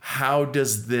how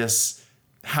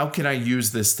can I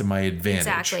use this to my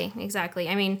advantage? Exactly.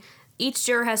 I mean, each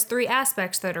juror has 3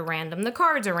 aspects that are random. The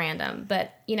cards are random,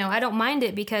 but, you know, I don't mind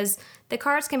it because the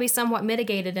cards can be somewhat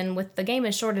mitigated, and with the game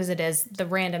as short as it is, the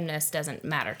randomness doesn't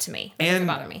matter to me. It doesn't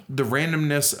bother me. The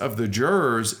randomness of the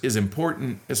jurors is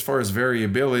important as far as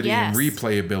variability and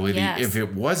replayability. Yes. If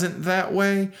it wasn't that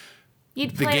way,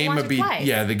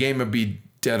 the game would be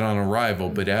dead on arrival.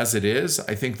 But as it is,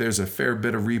 I think there's a fair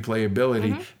bit of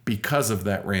replayability because of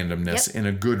that randomness in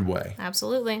a good way.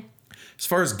 Absolutely. As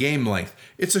far as game length,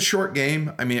 it's a short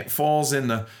game. I mean, it falls in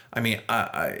the,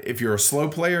 if you're a slow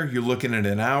player, you're looking at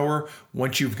an hour.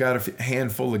 Once you've got a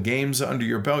handful of games under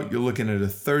your belt, you're looking at a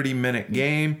 30-minute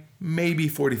game, maybe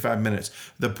 45 minutes.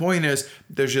 The point is,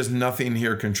 there's just nothing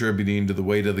here contributing to the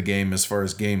weight of the game as far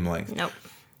as game length. Nope.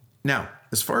 Now,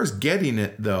 as far as getting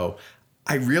it, though,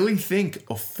 I really think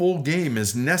a full game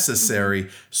is necessary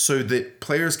so that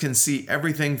players can see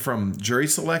everything from jury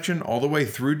selection all the way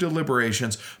through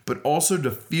deliberations, but also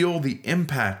to feel the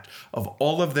impact of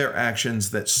all of their actions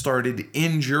that started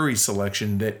in jury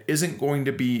selection that isn't going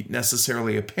to be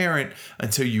necessarily apparent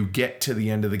until you get to the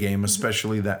end of the game,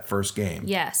 especially that first game.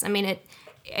 Yes. I mean,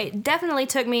 it definitely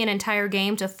took me an entire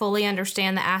game to fully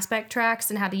understand the aspect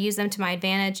tracks and how to use them to my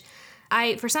advantage.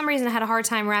 For some reason, I had a hard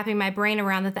time wrapping my brain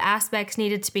around that the aspects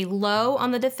needed to be low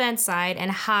on the defense side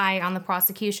and high on the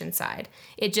prosecution side.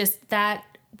 That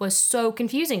was so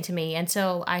confusing to me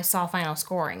until I saw final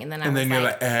scoring, and then you're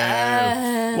like,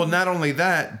 well, not only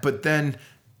that, but then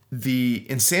the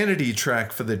insanity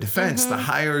track for the defense, the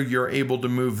higher you're able to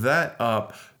move that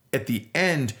up, at the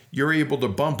end, you're able to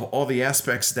bump all the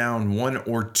aspects down 1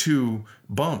 or 2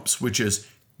 bumps, which is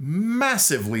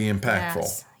massively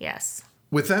impactful. Yes.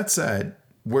 With that said,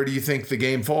 where do you think the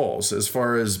game falls as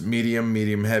far as medium,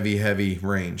 heavy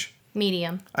range?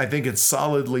 Medium. I think it's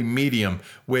solidly medium,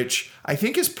 which I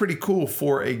think is pretty cool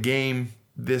for a game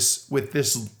with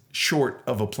this short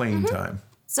of a playing time.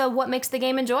 So what makes the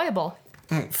game enjoyable?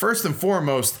 First and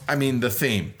foremost, I mean, the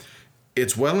theme.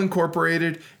 It's well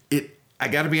incorporated. I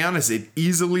got to be honest, it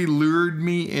easily lured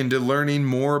me into learning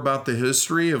more about the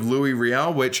history of Louis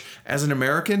Riel, which, as an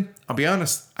American, I'll be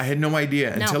honest, I had no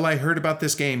idea until I heard about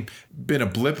this game. Been a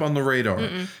blip on the radar.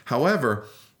 However,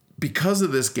 because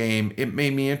of this game, it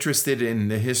made me interested in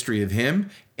the history of him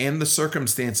and the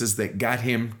circumstances that got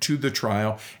him to the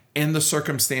trial and the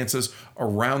circumstances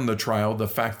around the trial. The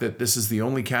fact that this is the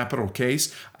only capital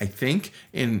case, I think,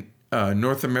 in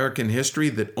North American history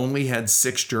that only had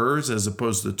 6 jurors as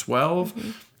opposed to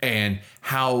 12, and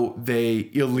how they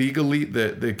illegally,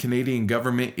 the Canadian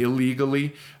government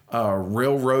illegally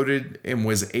railroaded and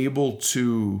was able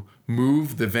to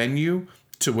move the venue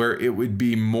to where it would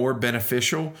be more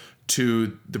beneficial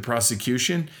to the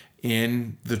prosecution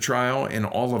in the trial and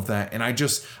all of that. And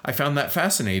I found that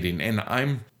fascinating. And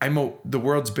I'm the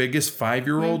world's biggest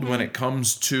 5-year-old when it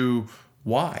comes to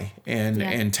why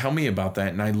and tell me about that.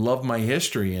 And I love my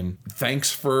history, and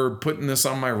thanks for putting this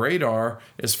on my radar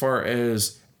as far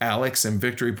as Alex and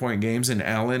Victory Point Games and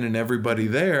Alan and everybody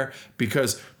there,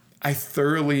 because I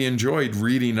thoroughly enjoyed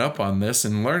reading up on this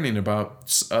and learning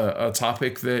about a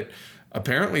topic that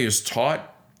apparently is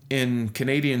taught in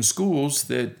Canadian schools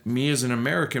that me as an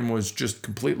American was just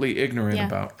completely ignorant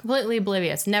about. Completely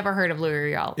oblivious. Never heard of Louis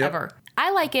Riel, ever.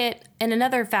 I like it in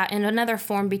another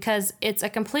form because it's a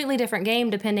completely different game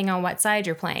depending on what side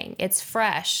you're playing. It's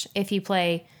fresh. If you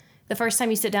play, the first time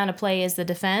you sit down to play as the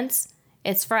defense,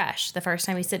 it's fresh. The first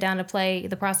time you sit down to play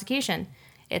the prosecution,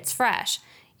 it's fresh.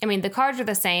 I mean, the cards are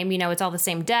the same, it's all the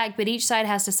same deck, but each side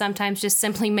has to sometimes just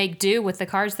simply make do with the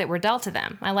cards that were dealt to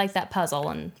them. I like that puzzle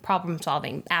and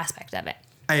problem-solving aspect of it.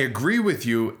 I agree with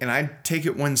you, and I'd take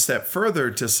it one step further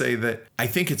to say that I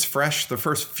think it's fresh the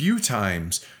first few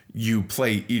times you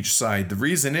play each side. The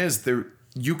reason is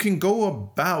you can go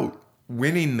about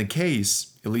winning the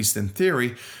case, at least in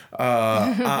theory,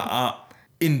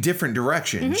 in different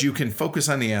directions. You can focus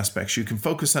on the aspects. You can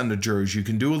focus on the jurors. You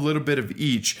can do a little bit of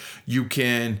each. You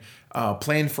can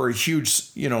plan for a huge,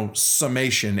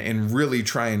 summation and really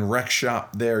try and wreck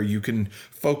shop there. You can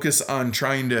focus on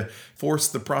trying to force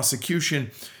the prosecution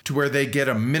to where they get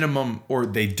a minimum, or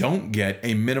they don't get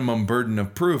a minimum burden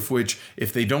of proof, which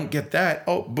if they don't get that,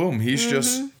 oh, boom, he's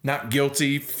just not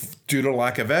guilty due to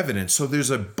lack of evidence. So there's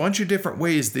a bunch of different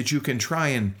ways that you can try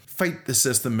and fight the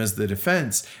system as the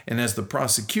defense. And as the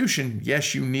prosecution,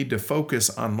 yes, you need to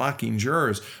focus on locking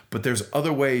jurors, but there's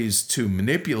other ways to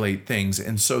manipulate things.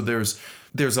 And so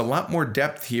there's a lot more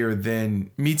depth here than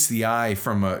meets the eye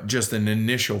from just an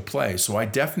initial play. So I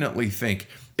definitely think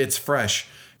it's fresh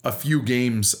a few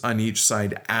games on each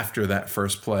side after that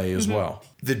first play as well.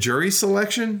 The jury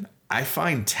selection, I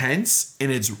find tense,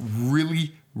 and it's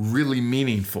really, really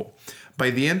meaningful. By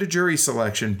the end of jury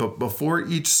selection, but before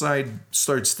each side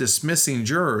starts dismissing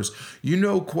jurors, you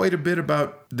know quite a bit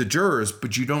about the jurors,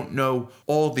 but you don't know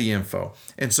all the info.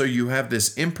 And so you have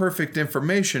this imperfect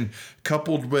information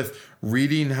coupled with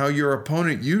reading how your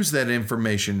opponent used that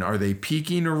information. Are they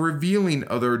peeking or revealing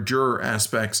other juror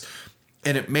aspects?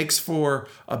 And it makes for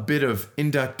a bit of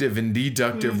inductive and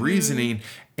deductive reasoning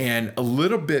and a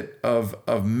little bit of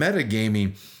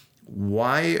metagaming.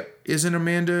 Why isn't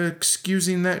Amanda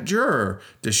excusing that juror?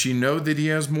 Does she know that he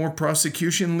has more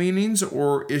prosecution leanings,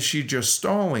 or is she just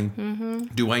stalling?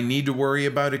 Do I need to worry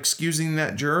about excusing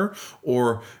that juror,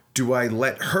 or do I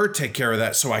let her take care of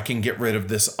that so I can get rid of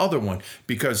this other one?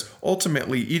 Because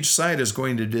ultimately each side is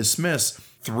going to dismiss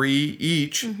 3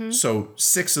 each. So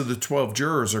 6 of the 12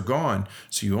 jurors are gone.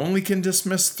 So you only can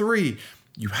dismiss 3.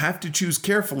 You have to choose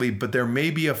carefully, but there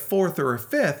may be a 4th or a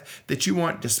 5th that you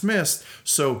want dismissed.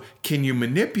 So can you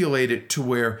manipulate it to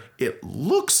where it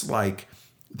looks like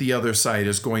the other side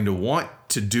is going to want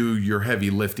to do your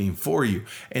heavy lifting for you?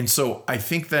 And so I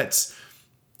think it's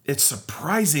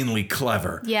surprisingly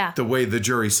clever, the way the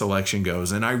jury selection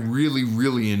goes. And I really,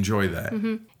 really enjoy that.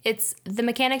 It's the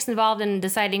mechanics involved in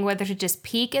deciding whether to just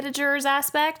peek at a juror's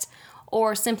aspect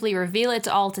or simply reveal it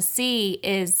to all to see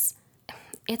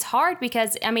it's hard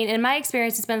because, in my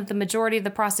experience, it's been that the majority of the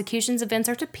prosecution's events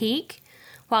are to peek,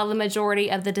 while the majority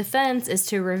of the defense is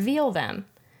to reveal them.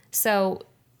 So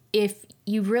if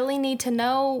you really need to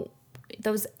know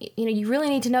those, you really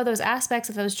need to know those aspects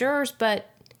of those jurors, but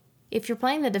if you're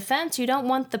playing the defense, you don't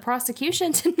want the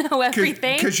prosecution to know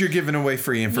everything. Because you're giving away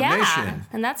free information. Yeah,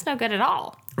 and that's no good at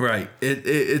all. Right.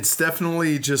 It's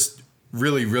definitely just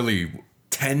really, really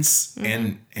tense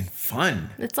and fun.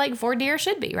 It's like voir dire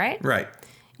should be, right? Right.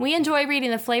 We enjoy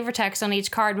reading the flavor text on each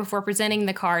card before presenting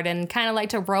the card and kind of like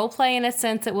to role play in a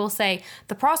sense that we'll say,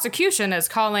 the prosecution is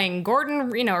calling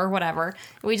Gordon, or whatever.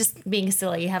 We just being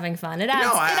silly, having fun.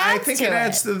 I think it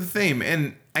adds to the theme.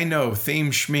 And I know, theme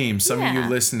schmeme, some of you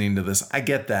listening to this, I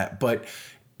get that. But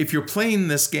if you're playing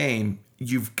this game,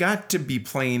 you've got to be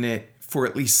playing it for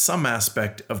at least some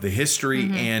aspect of the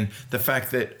history and the fact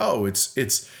that,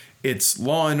 it's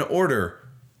Law and Order,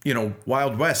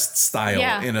 Wild West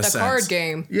style in a sense. The card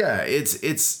game. Yeah,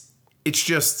 it's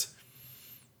just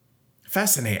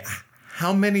fascinating.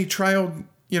 How many trial,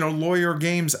 lawyer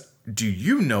games do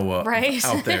you know of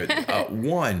out there?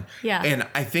 One. Yeah. And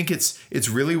I think it's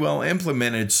really well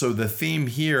implemented. So the theme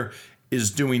here is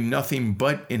doing nothing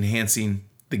but enhancing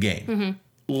the game.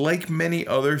 Like many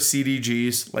other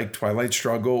CDGs, like Twilight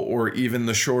Struggle, or even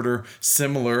the shorter,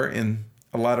 similar in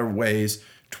a lot of ways,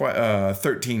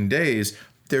 13 Days,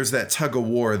 there's that tug of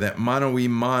war, that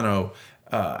mano-y-mano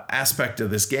aspect of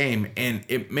this game, and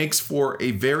it makes for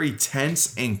a very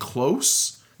tense and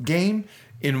close game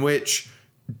in which,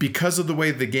 because of the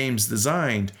way the game's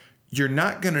designed, you're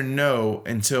not going to know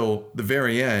until the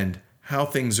very end how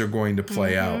things are going to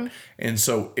play out. And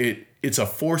so it's a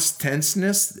forced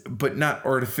tenseness, but not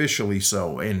artificially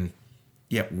so. And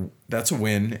yeah, that's a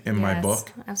win in my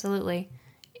book. Absolutely.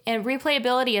 And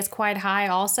replayability is quite high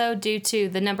also due to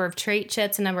the number of trait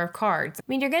chits and number of cards. I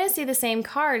mean, you're going to see the same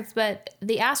cards, but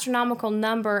the astronomical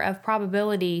number of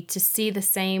probability to see the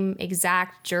same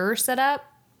exact juror setup,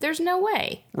 there's no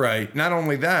way. Right. Not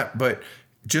only that, but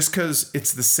just because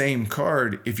it's the same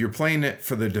card, if you're playing it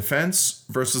for the defense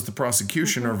versus the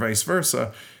prosecution or vice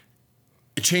versa,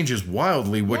 it changes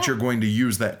wildly what you're going to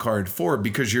use that card for,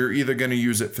 because you're either going to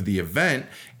use it for the event,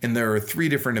 and there are 3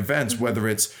 different events, whether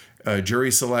it's jury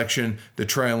selection, the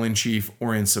trial in chief,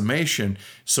 or in summation.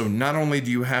 So not only do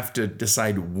you have to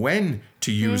decide when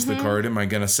to use the card, am I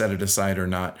going to set it aside or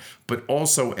not, but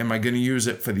also, am I going to use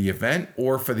it for the event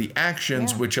or for the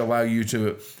actions which allow you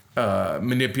to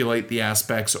manipulate the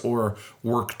aspects or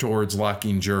work towards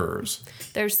locking jurors.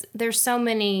 There's so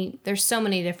many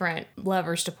different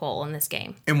levers to pull in this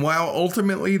game. And while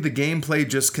ultimately the gameplay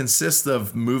just consists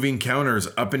of moving counters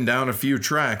up and down a few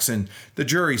tracks, and the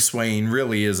jury swaying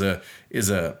really is a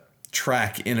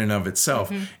track in and of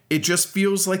itself, it just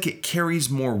feels like it carries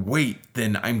more weight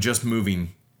than I'm just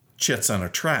moving chits on a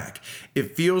track.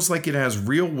 It feels like it has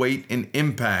real weight and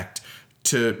impact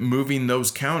to moving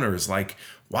those counters. Like,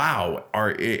 wow,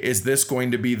 is this going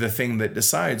to be the thing that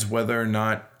decides whether or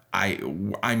not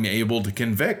I'm able to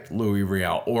convict Louis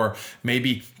Riel? Or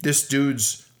maybe this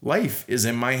dude's life is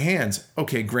in my hands.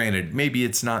 Okay, granted, maybe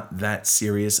it's not that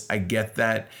serious. I get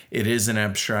that. It is an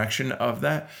abstraction of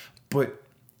that. But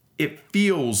it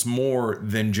feels more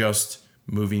than just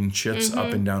moving chits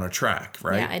up and down a track,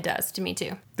 right? Yeah, it does to me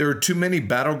too. There are too many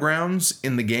battlegrounds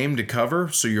in the game to cover,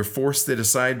 so you're forced to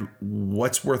decide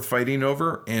what's worth fighting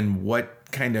over and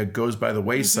what kind of goes by the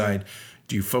wayside.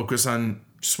 Do you focus on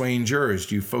swaying jurors?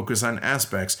 Do you focus on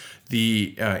aspects,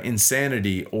 the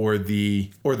insanity or the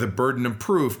burden of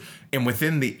proof? And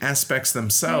within the aspects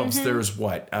themselves, there's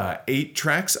 8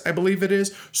 tracks, I believe it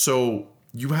is. So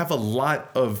you have a lot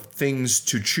of things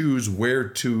to choose where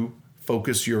to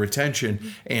focus your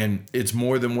attention, and it's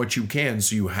more than what you can.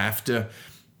 So you have to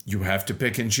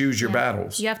pick and choose your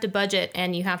battles. You have to budget,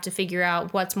 and you have to figure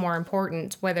out what's more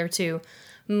important, whether to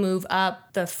move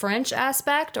up the French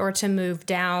aspect or to move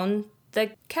down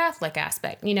the Catholic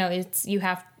aspect.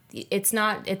 It's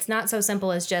not so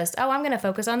simple as just, I'm going to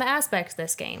focus on the aspects of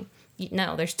this game.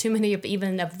 No, there's too many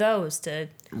of those to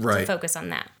focus on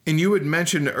that. And you had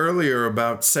mentioned earlier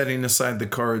about setting aside the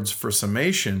cards for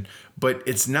summation, but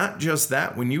it's not just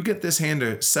that. When you get this hand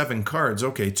of 7 cards,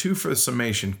 okay, 2 for the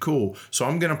summation, cool. So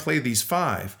I'm going to play these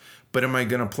 5, but am I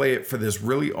going to play it for this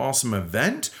really awesome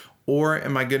event? Or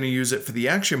am I going to use it for the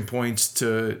action points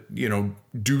to,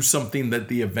 do something that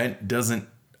the event doesn't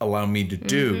allow me to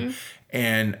do?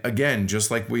 And again,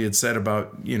 just like we had said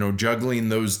about, juggling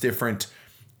those different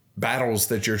battles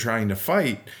that you're trying to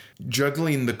fight,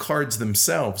 juggling the cards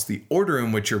themselves, the order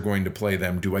in which you're going to play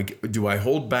them. Do I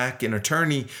hold back an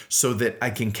attorney so that I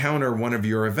can counter one of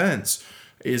your events?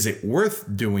 Is it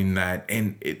worth doing that?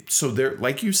 And so there,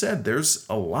 like you said, there's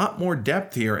a lot more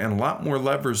depth here and a lot more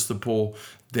levers to pull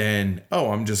than,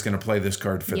 I'm just going to play this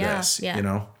card for this,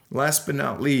 Last but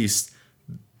not least,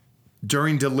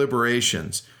 during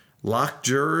deliberations, locked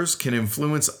jurors can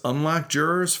influence unlocked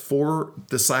jurors for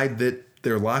the side that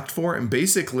they're locked for. And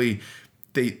basically,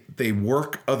 they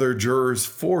work other jurors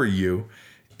for you.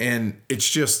 And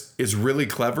it's really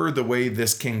clever the way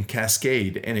this can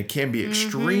cascade. And it can be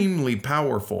extremely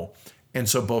powerful. And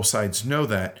so both sides know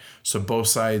that. So both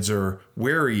sides are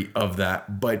wary of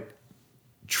that. But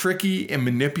tricky and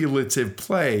manipulative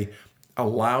play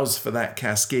allows for that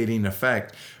cascading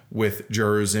effect with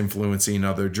jurors influencing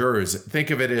other jurors. Think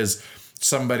of it as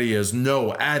somebody is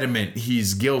adamant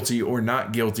he's guilty or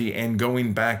not guilty, and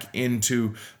going back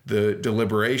into the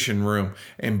deliberation room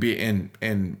and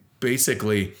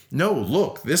basically, no,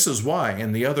 look, this is why.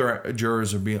 And the other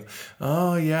jurors are being,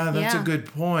 oh yeah, that's a good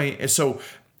point. And so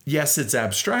yes, it's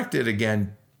abstracted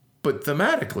again, but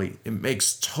thematically, it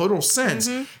makes total sense.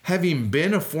 Having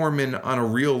been a foreman on a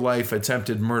real life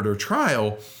attempted murder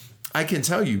trial, I can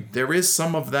tell you there is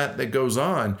some of that goes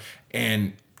on,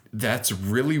 and that's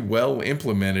really well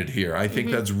implemented here. I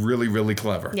think that's really, really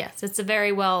clever. Yes, it's a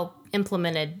very well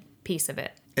implemented piece of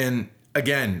it. And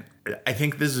again, I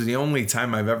think this is the only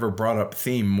time I've ever brought up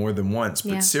theme more than once,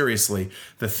 but seriously,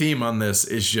 the theme on this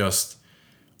is just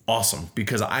awesome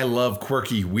because I love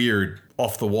quirky, weird,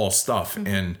 off the wall stuff.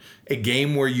 And a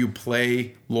game where you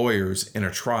play lawyers in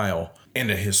a trial, and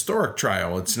a historic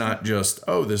trial, it's not just,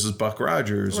 oh, this is Buck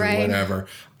Rogers or whatever,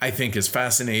 I think is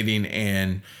fascinating.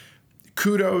 And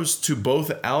kudos to both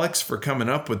Alex for coming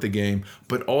up with the game,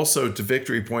 but also to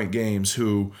Victory Point Games,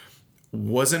 who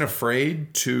wasn't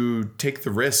afraid to take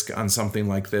the risk on something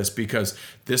like this, because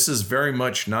this is very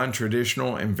much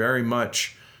non-traditional and very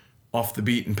much off the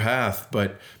beaten path.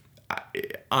 But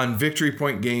on Victory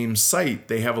Point Games site,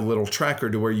 they have a little tracker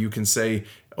to where you can say,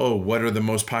 oh, what are the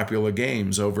most popular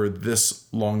games over this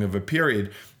long of a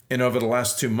period? And over the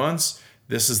last 2 months,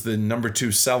 this is the number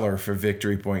 2 seller for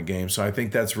Victory Point Games. So I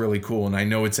think that's really cool. And I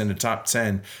know it's in the top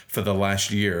 10 for the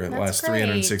last year, the last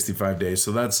 365 days.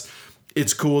 So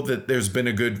it's cool that there's been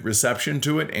a good reception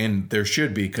to it, and there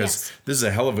should be, because this is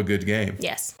a hell of a good game.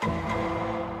 Yes.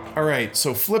 All right,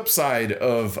 so flip side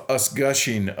of us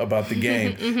gushing about the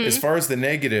game, as far as the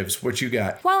negatives, what you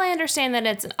got? Well, I understand that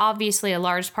it's obviously a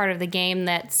large part of the game,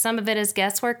 that some of it is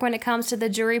guesswork when it comes to the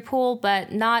jury pool,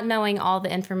 but not knowing all the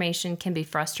information can be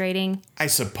frustrating. I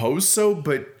suppose so,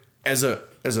 but as a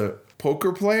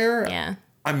poker player,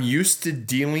 I'm used to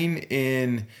dealing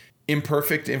in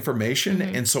imperfect information,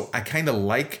 and so I kind of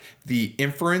like the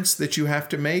inference that you have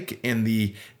to make, and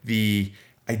the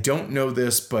I don't know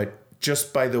this, but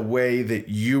just by the way that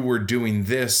you were doing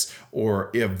this or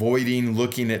avoiding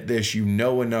looking at this, you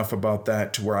know enough about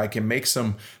that to where I can make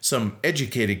some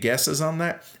educated guesses on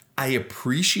that. I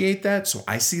appreciate that, so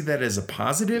I see that as a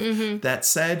positive. That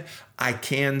said, I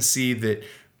can see that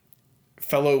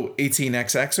fellow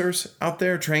 18xxers out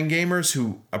there, train gamers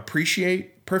who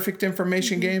appreciate perfect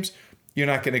information games, you're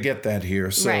not going to get that here,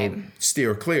 so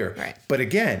steer clear. Right. But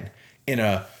again, in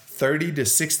a 30 to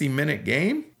 60 minute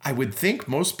game, I would think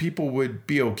most people would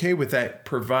be okay with that,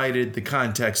 provided the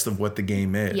context of what the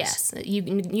game is. Yes,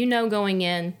 you know going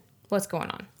in what's going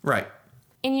on. Right.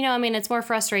 And I mean, it's more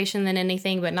frustration than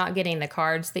anything, but not getting the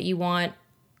cards that you want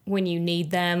when you need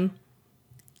them.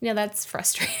 That's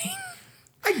frustrating.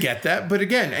 I get that, but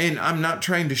again, and I'm not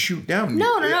trying to shoot down.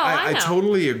 No, I know. I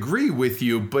totally agree with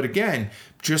you, but again,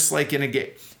 just like in a game,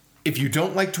 if you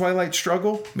don't like Twilight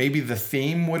Struggle, maybe the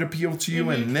theme would appeal to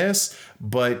you in this,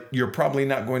 but you're probably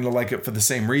not going to like it for the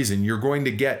same reason. You're going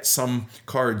to get some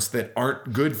cards that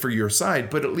aren't good for your side,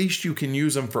 but at least you can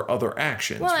use them for other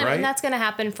actions, right? And that's going to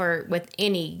happen with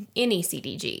any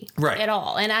CDG at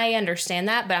all. And I understand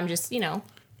that, but I'm just,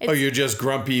 you're just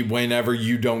grumpy whenever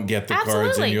you don't get the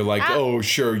cards, and you're like, oh,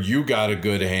 sure, you got a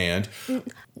good hand.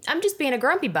 I'm just being a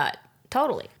grumpy butt.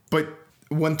 Totally. But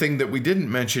one thing that we didn't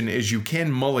mention is you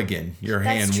can mulligan your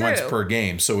hand once per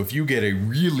game. So if you get a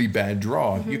really bad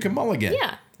draw, you can mulligan.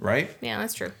 Yeah. Right? Yeah,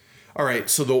 that's true. All right.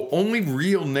 So the only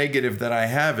real negative that I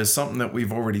have is something that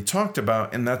we've already talked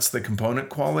about, and that's the component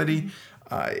quality.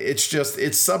 It's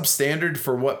substandard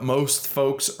for what most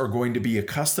folks are going to be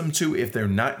accustomed to if they're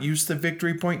not used to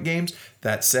Victory Point Games.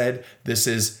 That said, this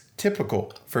is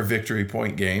typical for Victory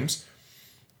Point Games.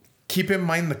 Keep in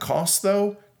mind the cost,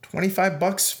 though.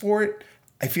 $25 for it.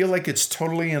 I feel like it's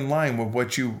totally in line with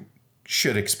what you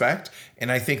should expect,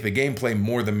 and I think the gameplay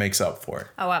more than makes up for it.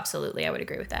 Oh, absolutely. I would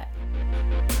agree with that.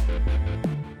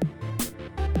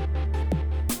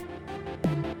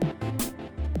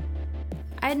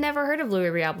 I had never heard of Louis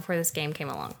Riel before this game came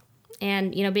along.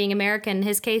 And, being American,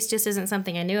 his case just isn't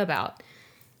something I knew about.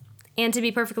 And to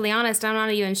be perfectly honest, I'm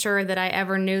not even sure that I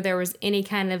ever knew there was any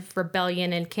kind of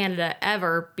rebellion in Canada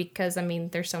ever, because,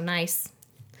 they're so nice.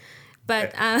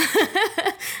 But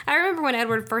I remember when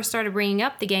Edward first started bringing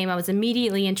up the game, I was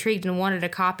immediately intrigued and wanted a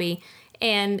copy.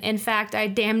 And in fact, I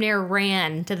damn near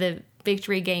ran to the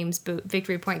Victory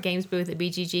Point Games booth at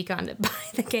BGG-Con to buy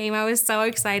the game. I was so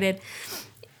excited.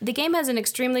 The game has an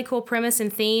extremely cool premise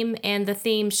and theme, and the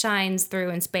theme shines through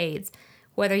in spades.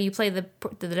 Whether you play the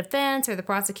defense or the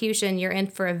prosecution, you're in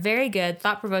for a very good,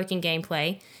 thought-provoking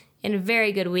gameplay and a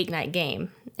very good weeknight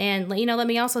game. And, let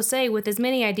me also say, with as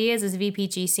many ideas as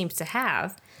VPG seems to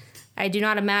have, I do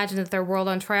not imagine that their World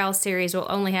on Trial series will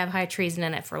only have High Treason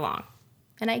in it for long.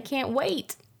 And I can't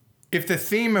wait. If the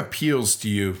theme appeals to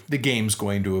you, the game's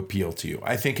going to appeal to you.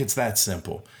 I think it's that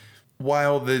simple.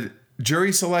 While the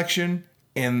jury selection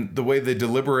and the way the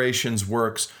deliberations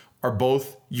works are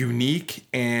both unique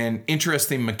and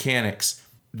interesting mechanics,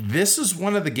 this is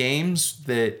one of the games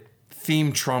that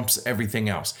theme trumps everything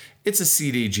else. It's a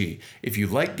CDG. If you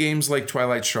like games like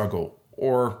Twilight Struggle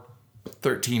or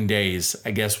 13 Days,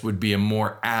 I guess would be a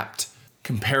more apt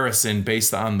comparison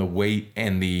based on the weight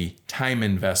and the time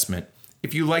investment.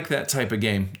 If you like that type of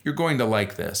game, you're going to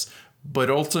like this.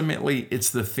 But ultimately, it's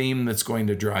the theme that's going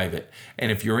to drive it.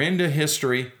 And if you're into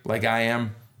history, like I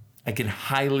am, I can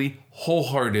highly,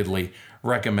 wholeheartedly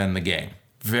recommend the game.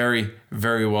 Very,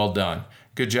 very well done.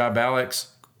 Good job,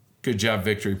 Alex. Good job,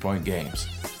 Victory Point Games.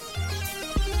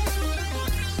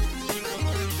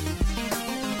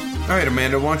 All right,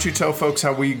 Amanda, why don't you tell folks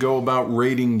how we go about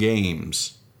rating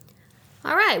games?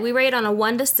 All right, we rate on a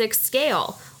 1 to 6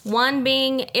 scale. 1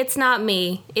 being, it's not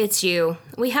me, it's you.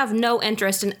 We have no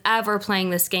interest in ever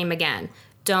playing this game again.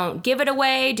 Don't give it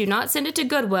away, do not send it to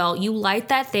Goodwill, you light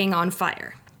that thing on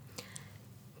fire.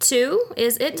 2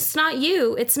 is, it's not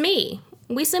you, it's me.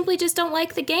 We simply just don't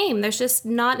like the game. There's just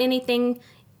not anything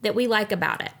that we like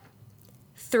about it.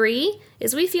 3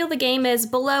 is, we feel the game is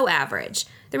below average.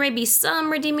 There may be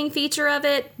some redeeming feature of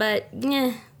it, but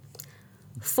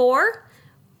 4,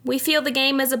 we feel the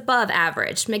game is above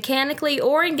average. Mechanically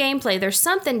or in gameplay, there's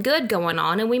something good going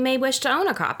on and we may wish to own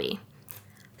a copy.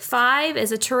 5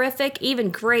 is a terrific,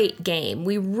 even great game.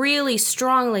 We really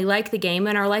strongly like the game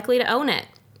and are likely to own it.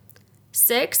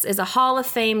 6 is a Hall of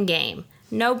Fame game.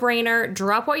 No brainer,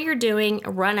 drop what you're doing,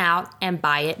 run out, and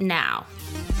buy it now.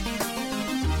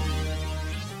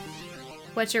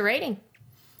 What's your rating?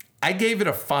 I gave it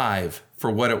a 5 for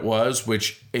what it was,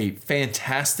 which a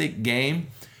fantastic game.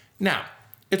 Now,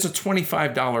 it's a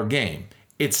 $25 game.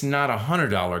 It's not a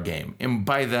 $100 game. And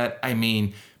by that, I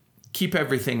mean, keep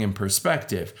everything in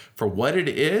perspective. For what it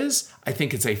is, I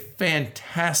think it's a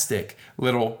fantastic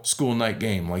little school night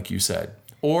game, like you said.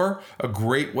 Or a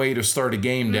great way to start a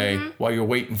game day while you're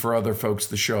waiting for other folks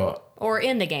to show up. Or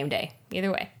in the game day,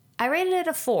 either way. I rated it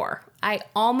a 4. I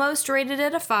almost rated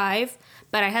it a 5,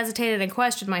 but I hesitated and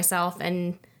questioned myself.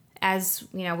 And as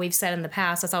we've said in the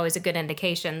past, that's always a good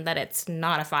indication that it's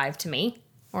not a 5 to me.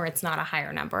 Or it's not a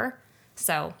higher number.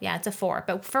 So, yeah, it's a 4.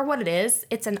 But for what it is,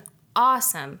 it's an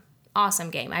awesome, awesome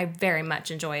game. I very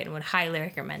much enjoy it and would highly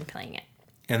recommend playing it.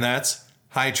 And that's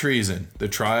High Treason, the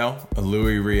trial of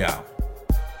Louis Riel.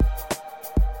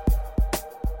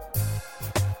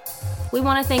 We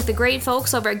want to thank the great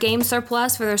folks over at Game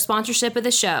Surplus for their sponsorship of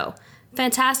the show.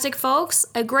 Fantastic folks,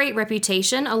 a great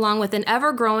reputation, along with an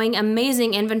ever-growing,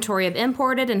 amazing inventory of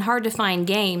imported and hard-to-find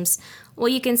games. Well,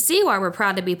 you can see why we're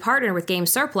proud to be partnered with Game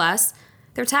Surplus.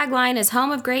 Their tagline is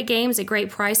home of great games at great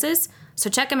prices, so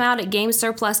check them out at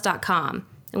gamesurplus.com.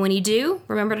 And when you do,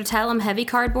 remember to tell them Heavy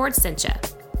Cardboard sent you.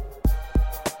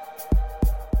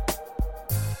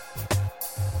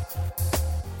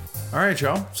 All right,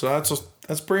 y'all. So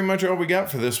that's pretty much all we got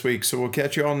for this week. So we'll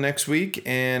catch you all next week,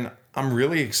 and I'm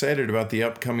really excited about the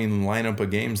upcoming lineup of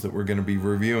games that we're going to be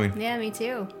reviewing. Yeah, me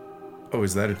too. Oh,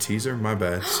 is that a teaser? My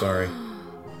bad. Sorry.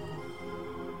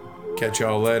 Catch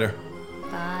y'all later.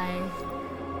 Bye.